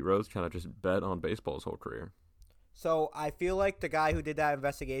 Pete Rose kind of just bet on baseball his whole career. So I feel like the guy who did that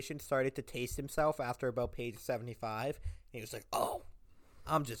investigation started to taste himself after about page 75. He was like, oh,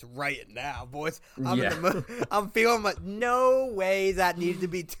 I'm just writing now, boys. I'm feeling like, no way that needs to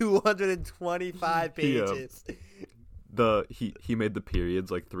be 225 pages. He made the periods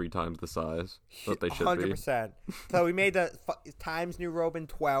like 3 times the size that they should 100%. So he made the Times New Roman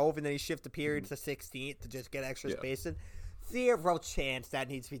 12, and then he shifted the periods to 16 to just get extra space in. Zero chance that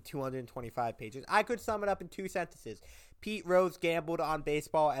needs to be 225 pages. I could sum it up in 2 sentences. Pete Rose gambled on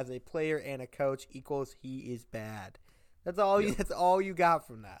baseball as a player and a coach equals he is bad. That's all. That's all you got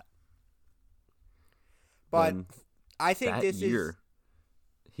from that. But I think this year,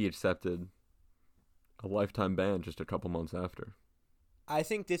 he accepted a lifetime ban just a couple months after. I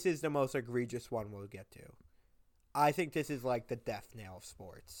think this is the most egregious one we'll get to. I think this is like the death knell of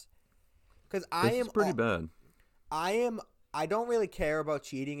sports. Because This is pretty bad. I don't really care about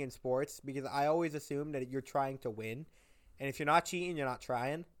cheating in sports because I always assume that you're trying to win. And if you're not cheating, you're not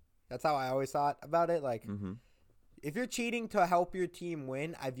trying. That's how I always thought about it. Like, if you're cheating to help your team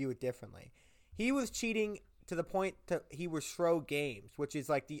win, I view it differently. He was cheating to the point that he was throw games, which is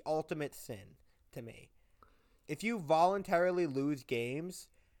like the ultimate sin to me. If you voluntarily lose games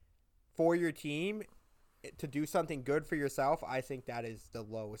for your team to do something good for yourself, I think that is the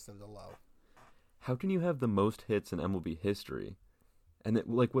lowest of the low. How can you have the most hits in MLB history? And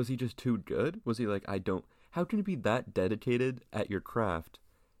was he just too good? Was he like, how can you be that dedicated at your craft?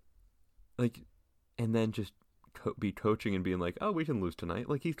 Like, and then just be coaching and being like, oh, we can lose tonight.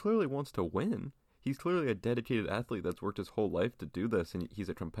 Like, he clearly wants to win. He's clearly a dedicated athlete that's worked his whole life to do this, and he's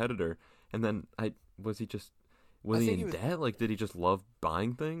a competitor. And then was he in debt? Like, did he just love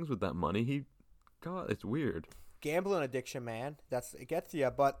buying things with that money? God, it's weird. Gambling addiction, man. It gets you.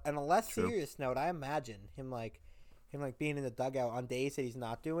 But on a less serious note, I imagine him being in the dugout on days that he's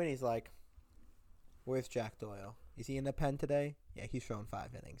not doing. He's like, "Where's Jack Doyle? Is he in the pen today? Yeah, he's throwing 5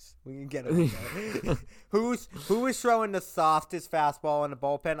 innings. We can get him there. Who is throwing the softest fastball in the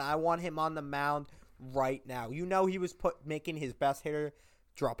bullpen? I want him on the mound right now. You know he was making his best hitter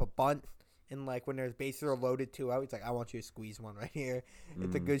drop a bunt, and like when there's bases are loaded 2 out, he's like, I want you to squeeze one right here.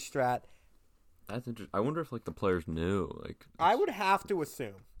 It's a good strat. That's interesting. I wonder if like the players knew. Like, I would have to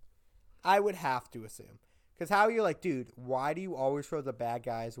assume. Because how are you like, dude, why do you always throw the bad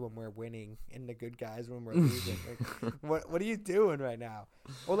guys when we're winning and the good guys when we're losing? Like, what are you doing right now?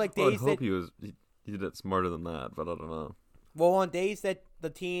 Or like days I hope he did it smarter than that, but I don't know. Well, on days that the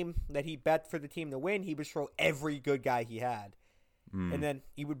team that he bet for the team to win, he would throw every good guy he had. And then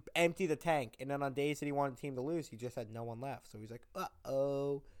he would empty the tank. And then on days that he wanted the team to lose, he just had no one left. So he's like,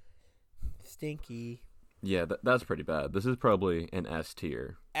 uh-oh, stinky. Yeah, that's pretty bad. This is probably an S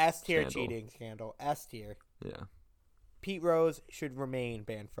tier. S tier cheating scandal. S tier. Yeah. Pete Rose should remain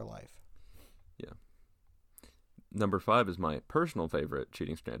banned for life. Yeah. Number 5 is my personal favorite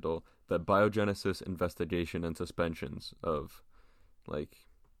cheating scandal, the biogenesis investigation and suspensions of like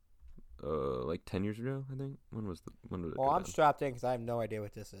 10 years ago, I think. When was it? Well, I'm strapped in because I have no idea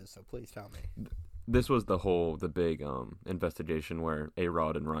what this is, so please tell me. This was the big investigation where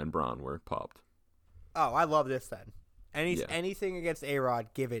A-Rod and Ryan Braun were popped. Oh, I love this then. Anything against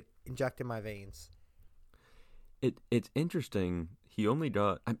A-Rod, give it. Inject in my veins. It's interesting. He only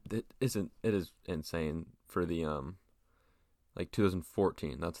got it is insane for the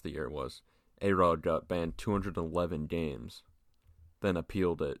 2014. That's the year it was. A-Rod got banned 211 games, then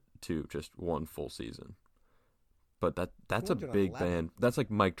appealed it to just 1 full season. But that's a big ban. That's like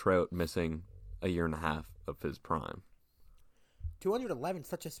Mike Trout missing a year and a half of his prime. 211 is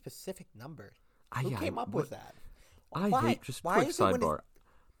such a specific number. Who came up with that? Quick sidebar.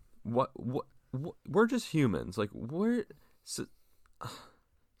 What we're just humans. Like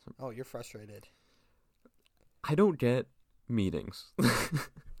oh, you're frustrated. I don't get meetings.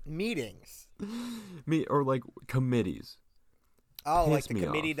 Meetings. Or like committees. Oh, like the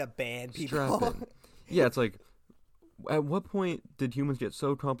committee to ban people. Yeah, it's like, at what point did humans get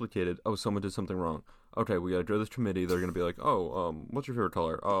so complicated? Oh, someone did something wrong. Okay, we gotta do this committee. They're gonna be like, what's your favorite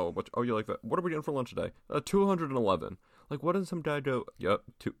color? Oh, you like that? What are we getting for lunch today? 211. Like, what did some guy do? Yep,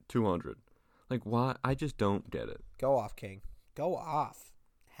 200. Like, why? I just don't get it. Go off, King. Go off.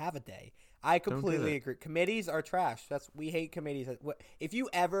 Have a day. I completely agree. Committees are trash. We hate committees. If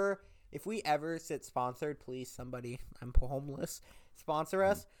we ever sit sponsored, please, somebody, I'm homeless, sponsor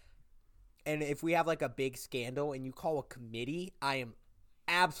us. And if we have like a big scandal and you call a committee, I am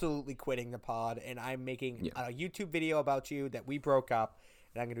absolutely quitting the pod, and I'm making a YouTube video about you that we broke up,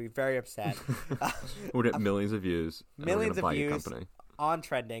 and I'm going to be very upset. We'll get millions of views. Millions of views on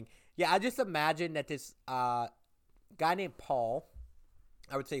trending. Yeah, I just imagine that this guy named Paul,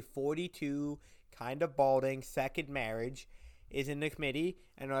 I would say 42, kind of balding, second marriage, is in the committee,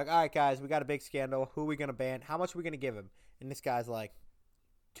 and they're like, all right, guys, we got a big scandal. Who are we going to ban? How much are we going to give him? And this guy's like,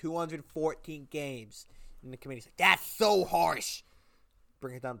 214 games. And the committee's like, that's so harsh.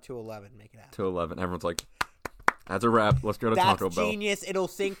 Bring it down to 211. Make it happen. 211. Everyone's like, that's a wrap. Let's go to Taco Bell. That's genius.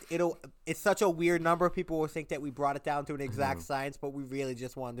 It's such a weird number. People will think that we brought it down to an exact science, but we really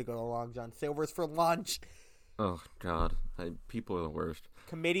just wanted to go to Long John Silver's for lunch. Oh, God. People are the worst.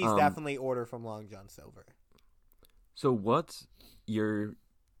 Committees definitely order from Long John Silver. So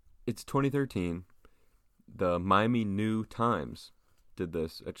it's 2013. The Miami New Times did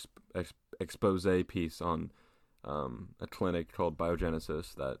this expose piece on a clinic called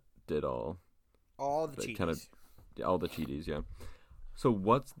Biogenesis that did all the cheaties. All the cheaties, yeah. So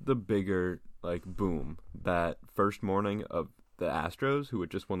what's the bigger boom, that first morning of the Astros, who had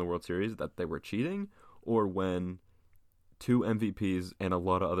just won the World Series, that they were cheating, or when 2 MVPs and a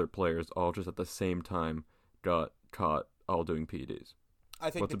lot of other players all just at the same time got caught all doing PEDs? I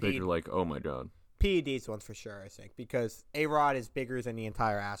think what's a bigger oh my God? PEDs one for sure, I think, because A-Rod is bigger than the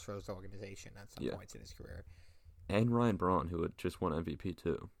entire Astros organization at some points in his career. And Ryan Braun, who had just won MVP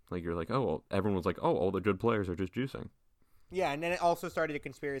too. You're like, oh, well, everyone was like, oh, all the good players are just juicing. Yeah, and then it also started a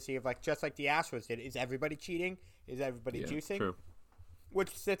conspiracy of just like the Astros did. Is everybody cheating? Is everybody juicing? True. Which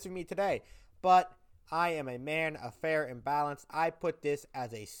sits with me today. But I am a man of fair and balance. I put this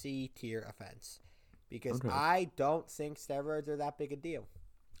as a C tier offense because I don't think steroids are that big a deal.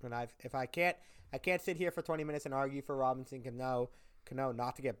 And I can't sit here for 20 minutes and argue for Robinson Cano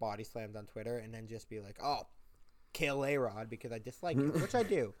not to get body slammed on Twitter and then just be like, oh, kill A-Rod because I dislike him, which I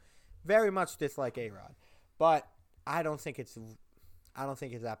do. Very much dislike A-Rod. But I don't think it's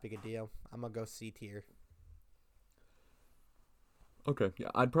that big a deal. I'm going to go C tier. Okay. Yeah,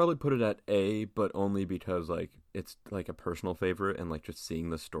 I'd probably put it at A, but only because it's a personal favorite, and just seeing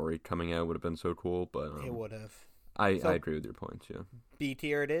the story coming out would have been so cool, but it would have. I agree with your points. Yeah. B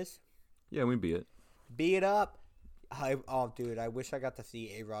tier it is. Yeah, we beat it. B it up. Dude, I wish I got to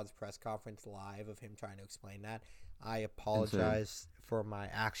see A-Rod's press conference live of him trying to explain that. I apologize for my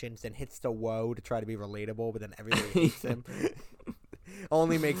actions, and hits the whoa to try to be relatable, but then everybody hates him.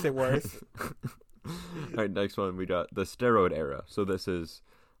 Only makes it worse. All right, next one. We got the steroid era. So this is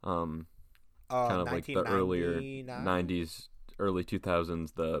kind of like the earlier 90s, early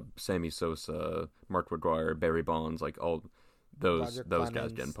 2000s, the Sammy Sosa, Mark McGwire, Barry Bonds, like all those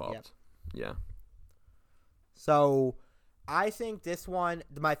guys getting popped. Yep. Yeah. So I think this one,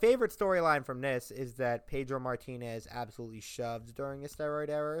 my favorite storyline from this is that Pedro Martinez absolutely shoved during the steroid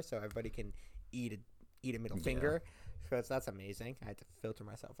era, so everybody can eat a middle finger, because that's amazing. I had to filter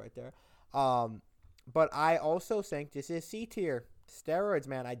myself right there. But I also think this is C tier. Steroids,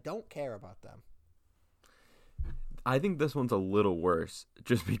 man, I don't care about them. I think this one's a little worse,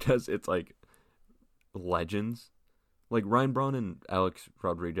 just because it's like legends. Like, Ryan Braun and Alex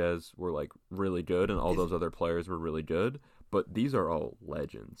Rodriguez were, like, really good, and all those other players were really good, but these are all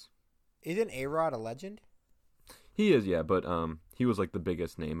legends. Isn't A-Rod a legend? He is, yeah, but he was, like, the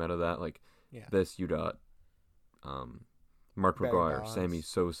biggest name out of that. Like, this, you got Mark McGwire, Sammy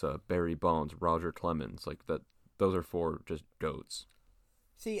Sosa, Barry Bonds, Roger Clemens. Like, those are 4 just goats.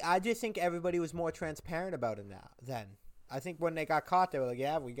 See, I just think everybody was more transparent about it then. I think when they got caught, they were like,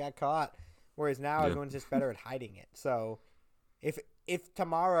 yeah, we got caught. Whereas now everyone's just better at hiding it. So if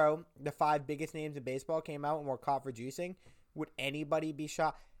tomorrow the 5 biggest names in baseball came out and were caught for juicing, would anybody be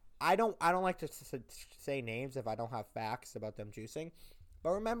shocked? I don't like to say names if I don't have facts about them juicing.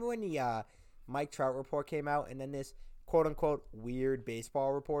 But remember when the Mike Trout report came out, and then this quote-unquote weird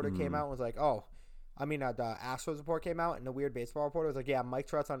baseball reporter came out and was like, the Astros report came out, and the weird baseball reporter was like, yeah, Mike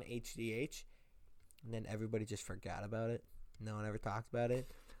Trout's on HGH. And then everybody just forgot about it. No one ever talked about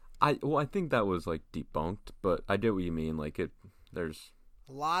it. I think that was like debunked, but I get what you mean. Like there's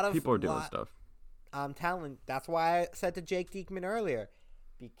a lot of people are doing stuff. I'm telling. That's why I said to Jake Diekman earlier,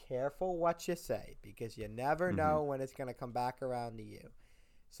 be careful what you say, because you never know when it's gonna come back around to you.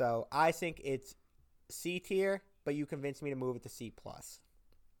 So I think it's C tier, but you convinced me to move it to C plus.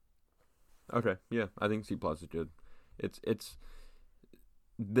 Okay, yeah, I think C plus is good.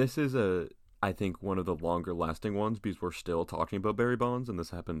 This is I think one of the longer lasting ones, because we're still talking about Barry Bonds, and this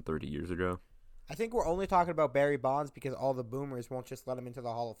happened 30 years ago. I think we're only talking about Barry Bonds because all the boomers won't just let him into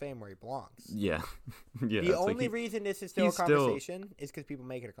the Hall of Fame where he belongs. Yeah. Yeah. The only reason this is still a conversation is because people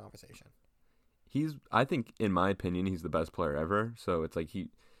make it a conversation. I think, in my opinion, he's the best player ever. So it's like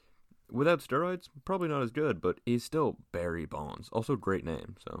without steroids, probably not as good, but he's still Barry Bonds. Also, great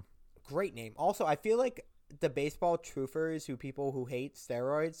name. So great name. Also, I feel like the baseball truthers, people who hate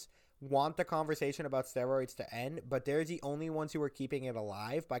steroids, want the conversation about steroids to end, but they're the only ones who are keeping it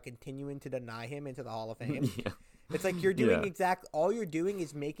alive by continuing to deny him into the Hall of Fame. Yeah. It's like you're doing all you're doing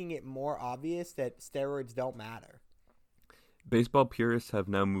is making it more obvious that steroids don't matter. Baseball purists have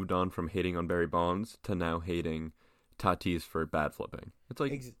now moved on from hating on Barry Bonds to now hating Tatis for bat flipping. It's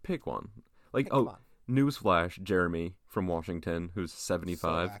like, pick one. Like, newsflash, Jeremy from Washington, who's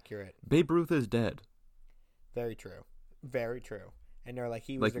 75. So accurate. Babe Ruth is dead. Very true. Very true. And they're like,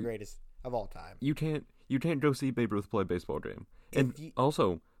 he was the greatest of all time. You can't go see Babe Ruth play a baseball game. And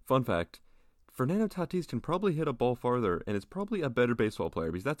also, fun fact, Fernando Tatis can probably hit a ball farther, and is probably a better baseball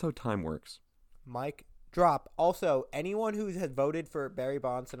player, because that's how time works. Mike, drop. Also, anyone who has voted for Barry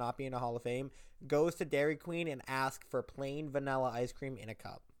Bonds to not be in the Hall of Fame goes to Dairy Queen and asks for plain vanilla ice cream in a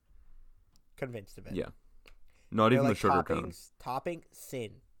cup. Convinced of it. Yeah. Not even the sugar cone. Topping,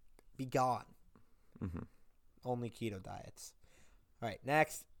 sin. Be gone. Mm-hmm. Only keto diets. All right,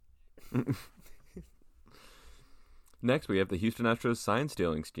 next. Next, we have the Houston Astros sign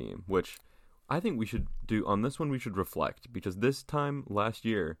stealing scheme, which I think we should do. On this one, we should reflect, because this time last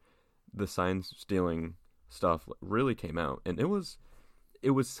year, the sign stealing stuff really came out, and it was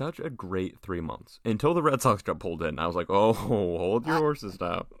such a great 3 months until the Red Sox got pulled in. I was like, oh, hold your horses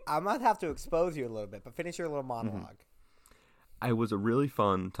now. I might have to expose you a little bit, but finish your little monologue. It was a really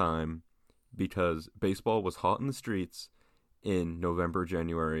fun time because baseball was hot in the streets in November,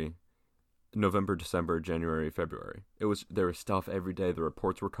 December, January, February. There was stuff every day. The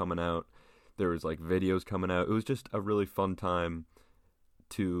reports were coming out. There was like videos coming out. It was just a really fun time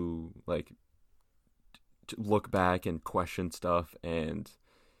to look back and question stuff, and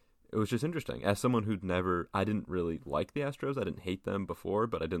it was just interesting. As someone I didn't really like the Astros. I didn't hate them before,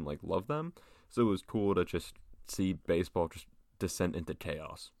 but I didn't love them. So it was cool to just see baseball just descend into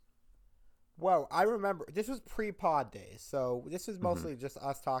chaos. Well, I remember this was pre-pod days, so this was mostly just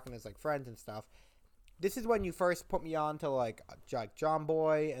us talking as friends and stuff. This is when you first put me on to John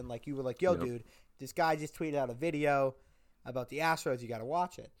Boy, and you were like, "Yo, dude, this guy just tweeted out a video about the Astros. You got to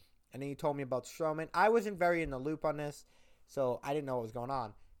watch it. And then you told me about Stroman. I wasn't very in the loop on this, so I didn't know what was going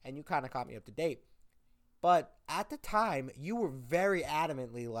on. And you kind of caught me up to date. But at the time, you were very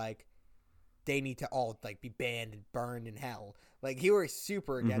adamantly like, they need to all like be banned and burned in hell. Like, you were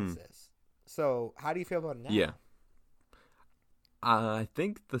super against this. So how do you feel about it now? Yeah. I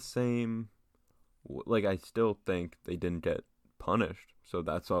think the same. Like, I still think they didn't get punished, so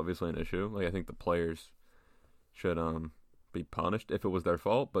that's obviously an issue. Like, I think the players should be punished if it was their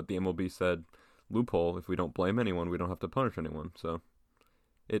fault, but the MLB said, loophole, if we don't blame anyone, we don't have to punish anyone. So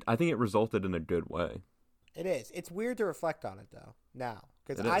I think it resulted in a good way. It is. It's weird to reflect on it though now,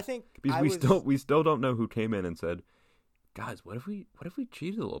 because I think we still don't know who came in and said, guys, what if we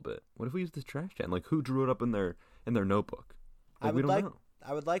cheated a little bit? What if we used this trash can? Like, who drew it up in their notebook? Like, we don't know.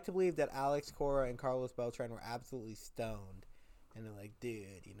 I would like to believe that Alex Cora and Carlos Beltran were absolutely stoned. And they're like, dude,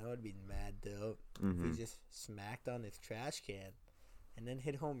 you know what would be mad dope? If we just smacked on this trash can and then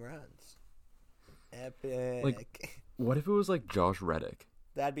hit home runs. Epic. Like, what if it was like Josh Reddick?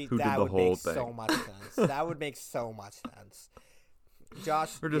 That would make so much sense. That would make so much sense.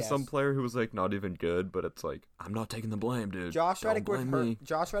 Josh, or just some player who was like not even good, but it's like, I'm not taking the blame, dude. Josh Reddick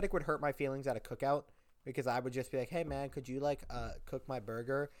would hurt my feelings at a cookout. Because I would just be like, hey, man, could you, like, cook my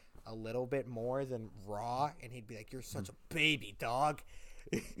burger a little bit more than raw? And he'd be like, you're such a baby, dog.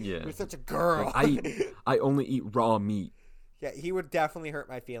 Yeah. You're such a girl. Like, I only eat raw meat. Yeah, he would definitely hurt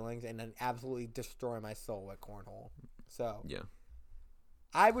my feelings and then absolutely destroy my soul at cornhole. So, yeah.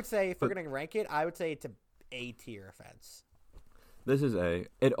 I would say, if we're going to rank it, I would say it's a A-tier offense. This is A.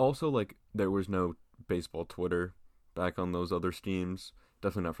 It also, like, there was no baseball Twitter back on those other schemes.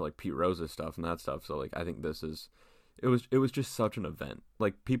 Definitely not for like Pete Rose's stuff and that stuff. So like I think it was just such an event.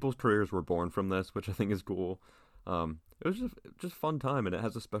 Like people's careers were born from this, which I think is cool. It was just fun time, and it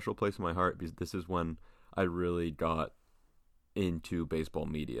has a special place in my heart because this is when I really got into baseball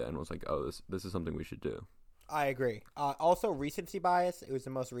media and was like, oh, this is something we should do. I agree. Also recency bias. It was the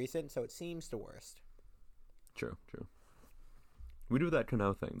most recent, so it seems the worst. True. We do that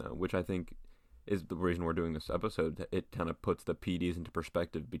Cano thing though, which I think is the reason we're doing this episode. It kind of puts the PEDs into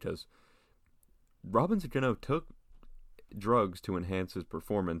perspective because Robinson Cano took drugs to enhance his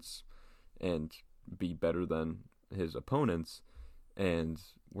performance and be better than his opponents, and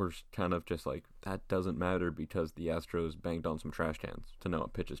we're kind of just like, that doesn't matter because the Astros banged on some trash cans to know a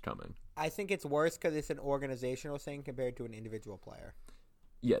pitch is coming. I think it's worse because it's an organizational thing compared to an individual player.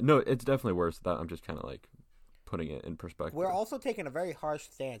 Yeah, no, it's definitely worse. That I'm just kind of like putting it in perspective. We're also taking a very harsh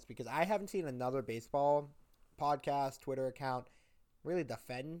stance because I haven't seen another baseball podcast, Twitter account really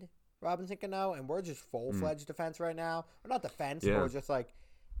defend Robinson Cano, and we're just full-fledged defense right now. We're not defense, but we're just like,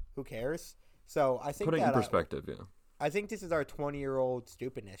 who cares? So I think putting it in perspective, yeah. I think this is our 20-year-old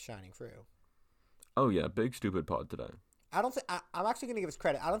stupidness shining through. Oh yeah, big stupid pod today. I'm actually going to give us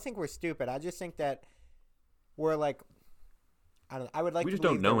credit. I don't think we're stupid. I just think that we're like, I don't know. I would like. We just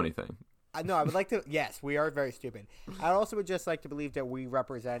don't know anything. I would like to. Yes, we are very stupid. I also would just like to believe that we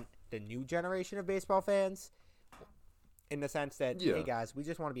represent the new generation of baseball fans, in the sense that, hey guys, we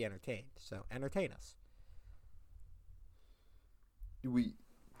just want to be entertained. So entertain us.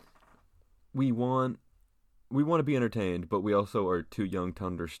 We want to be entertained, but we also are too young to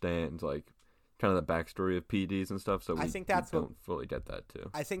understand like kind of the backstory of PEDs and stuff. So we don't fully get that too.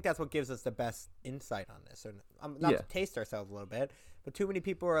 I think that's what gives us the best insight on this. And not to taste ourselves a little bit, but too many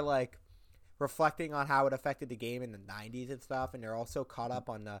people are like reflecting on how it affected the game in the 90s and stuff, and they're also caught up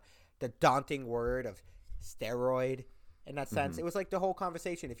on the daunting word of steroid. In that sense, it was like the whole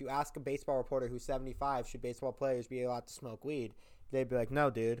conversation. If you ask a baseball reporter who's 75, should baseball players be allowed to smoke weed? They'd be like, no,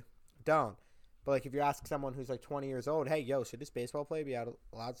 dude, don't. But like if you ask someone who's like 20 years old, hey, yo, should this baseball player be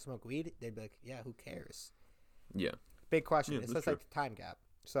allowed to smoke weed? They'd be like, yeah, who cares? Yeah. Big question. It's just like the time gap.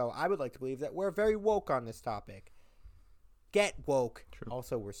 So I would like to believe that we're very woke on this topic. Get woke. True.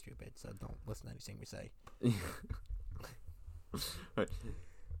 Also, we're stupid, so don't listen to anything we say. Right.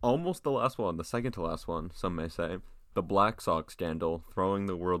 Almost the last one, the second to last one, some may say. The Black Sox scandal, throwing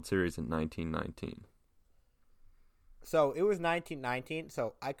the World Series in 1919. So it was 1919,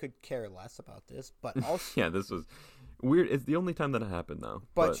 so I could care less about this, but also... Yeah, this was weird. It's the only time that it happened, though.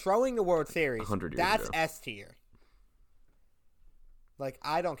 But throwing the World Series, 100 years that's ago. S tier. Like,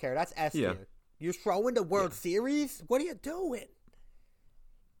 I don't care. That's S tier. You're throwing the World Series? What are you doing?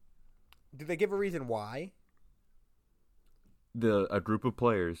 Did they give a reason why? A group of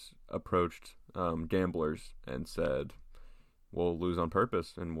players approached gamblers and said, we'll lose on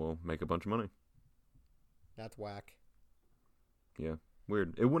purpose and we'll make a bunch of money. That's whack. Yeah,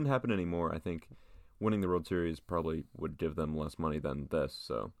 weird. It wouldn't happen anymore. I think winning the World Series probably would give them less money than this,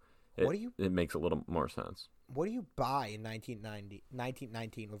 so it makes a little more sense. What do you buy in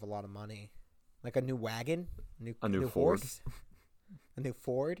 1919 with a lot of money? Like a new wagon, a new Ford, horse, a new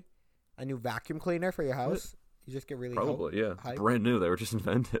Ford, a new vacuum cleaner for your house. You just get really hyped. Brand new. They were just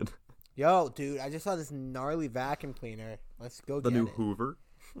invented. Yo, dude, I just saw this gnarly vacuum cleaner. Let's go get it. The new Hoover.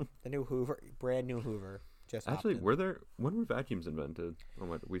 The new Hoover, brand new Hoover. Just actually, when were vacuums invented? Oh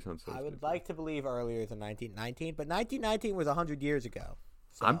my, we sound so. I would like to believe earlier than 1919, but 1919 was 100 years ago.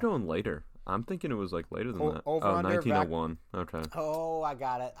 So. I'm going later. I'm thinking it was like later than that. 1901. Okay. Oh, I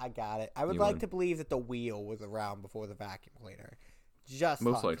got it. I would like to believe that the wheel was around before the vacuum cleaner. Just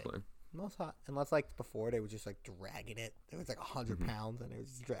most likely. Unless like before they were just like dragging it. It was like 100 pounds and it was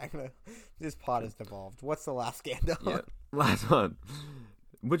just dragging it. This pod has devolved. What's the last scandal? Yeah, last one.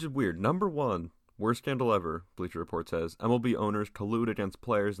 Which is weird. Number 1, worst scandal ever, Bleacher Report says. MLB owners collude against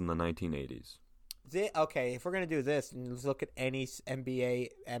players in the 1980s. Okay, if we're going to do this, let's look at any NBA,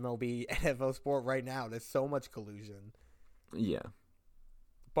 MLB, NFL sport right now. There's so much collusion. Yeah.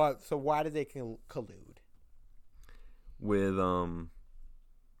 But, so why did they collude? With, oh,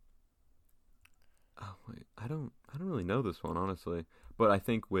 wait, I don't really know this one, honestly. But I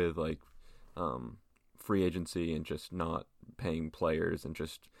think with, like, free agency and just not paying players and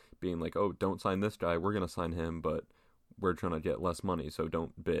just being like, oh, don't sign this guy, we're going to sign him, but we're trying to get less money, so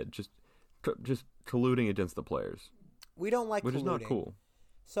don't bid. Just colluding against the players. We don't like which colluding. Is not cool.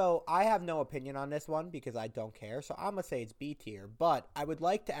 So I have no opinion on this one because I don't care. So I'm going to say it's B tier. But I would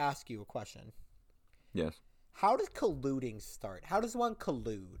like to ask you a question. Yes. How does colluding start? How does one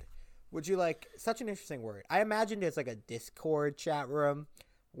collude? Would you like, such an interesting word. I imagine there's like a Discord chat room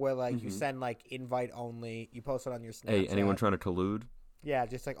where like you send like invite only. You post it on your Snapchat. Hey, anyone trying to collude? Yeah,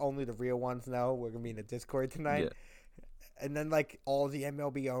 just like only the real ones know we're going to be in a Discord tonight. Yeah. And then, like, all the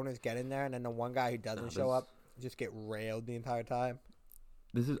MLB owners get in there, and then the one guy who doesn't show up just get railed the entire time.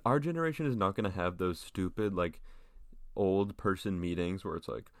 Our generation is not going to have those stupid, like, old person meetings where it's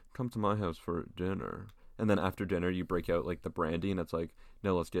like, come to my house for dinner. And then after dinner, you break out, like, the brandy, and it's like,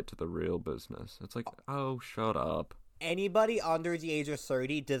 no, let's get to the real business. It's like, oh, shut up. Anybody under the age of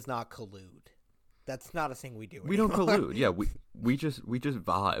 30 does not collude. That's not a thing we do anymore. We don't collude. Yeah, we just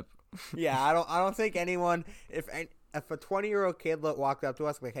vibe. Yeah, I don't think anyone, if a 20-year-old kid walked up to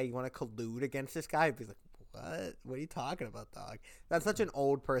us like, hey, you want to collude against this guy? He'd be like, what? What are you talking about, dog? That's such an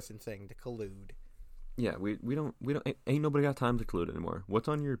old person thing, to collude. Yeah, we don't ain't nobody got time to collude anymore. What's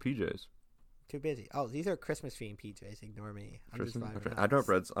on your PJs? Too busy. Oh, these are Christmas themed PJs. Ignore me. I dropped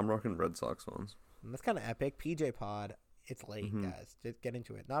Reds. I'm rocking Red Sox ones. And that's kind of epic. PJ pod. It's late, guys. Just get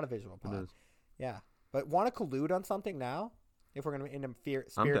into it. Not a visual pod. It is. Yeah. But want to collude on something now? If we're going to be in the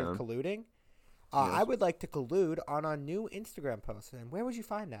spirit of colluding? Yes. I would like to collude on our new Instagram post. And where would you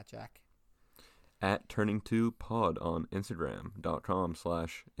find that, Jack? At Turning2Pod on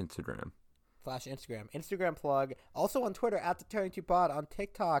Instagram.com/Instagram. Instagram plug. Also on Twitter, at the Turning2Pod. On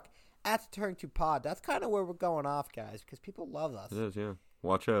TikTok, at the Turning2Pod. That's kind of where we're going off, guys, because people love us. It is, yeah.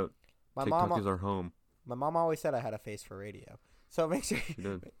 Watch out. TikTok is our home. My mom always said I had a face for radio. So make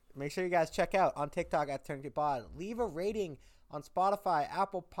sure you guys check out on TikTok at Turning2Pod. Leave a rating on Spotify,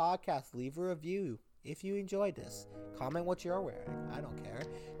 Apple Podcasts. Leave a review if you enjoyed this. Comment what you're wearing. I don't care.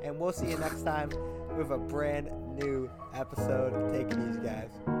 And we'll see you next time with a brand new episode. Take it easy,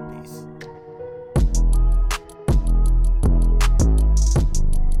 guys.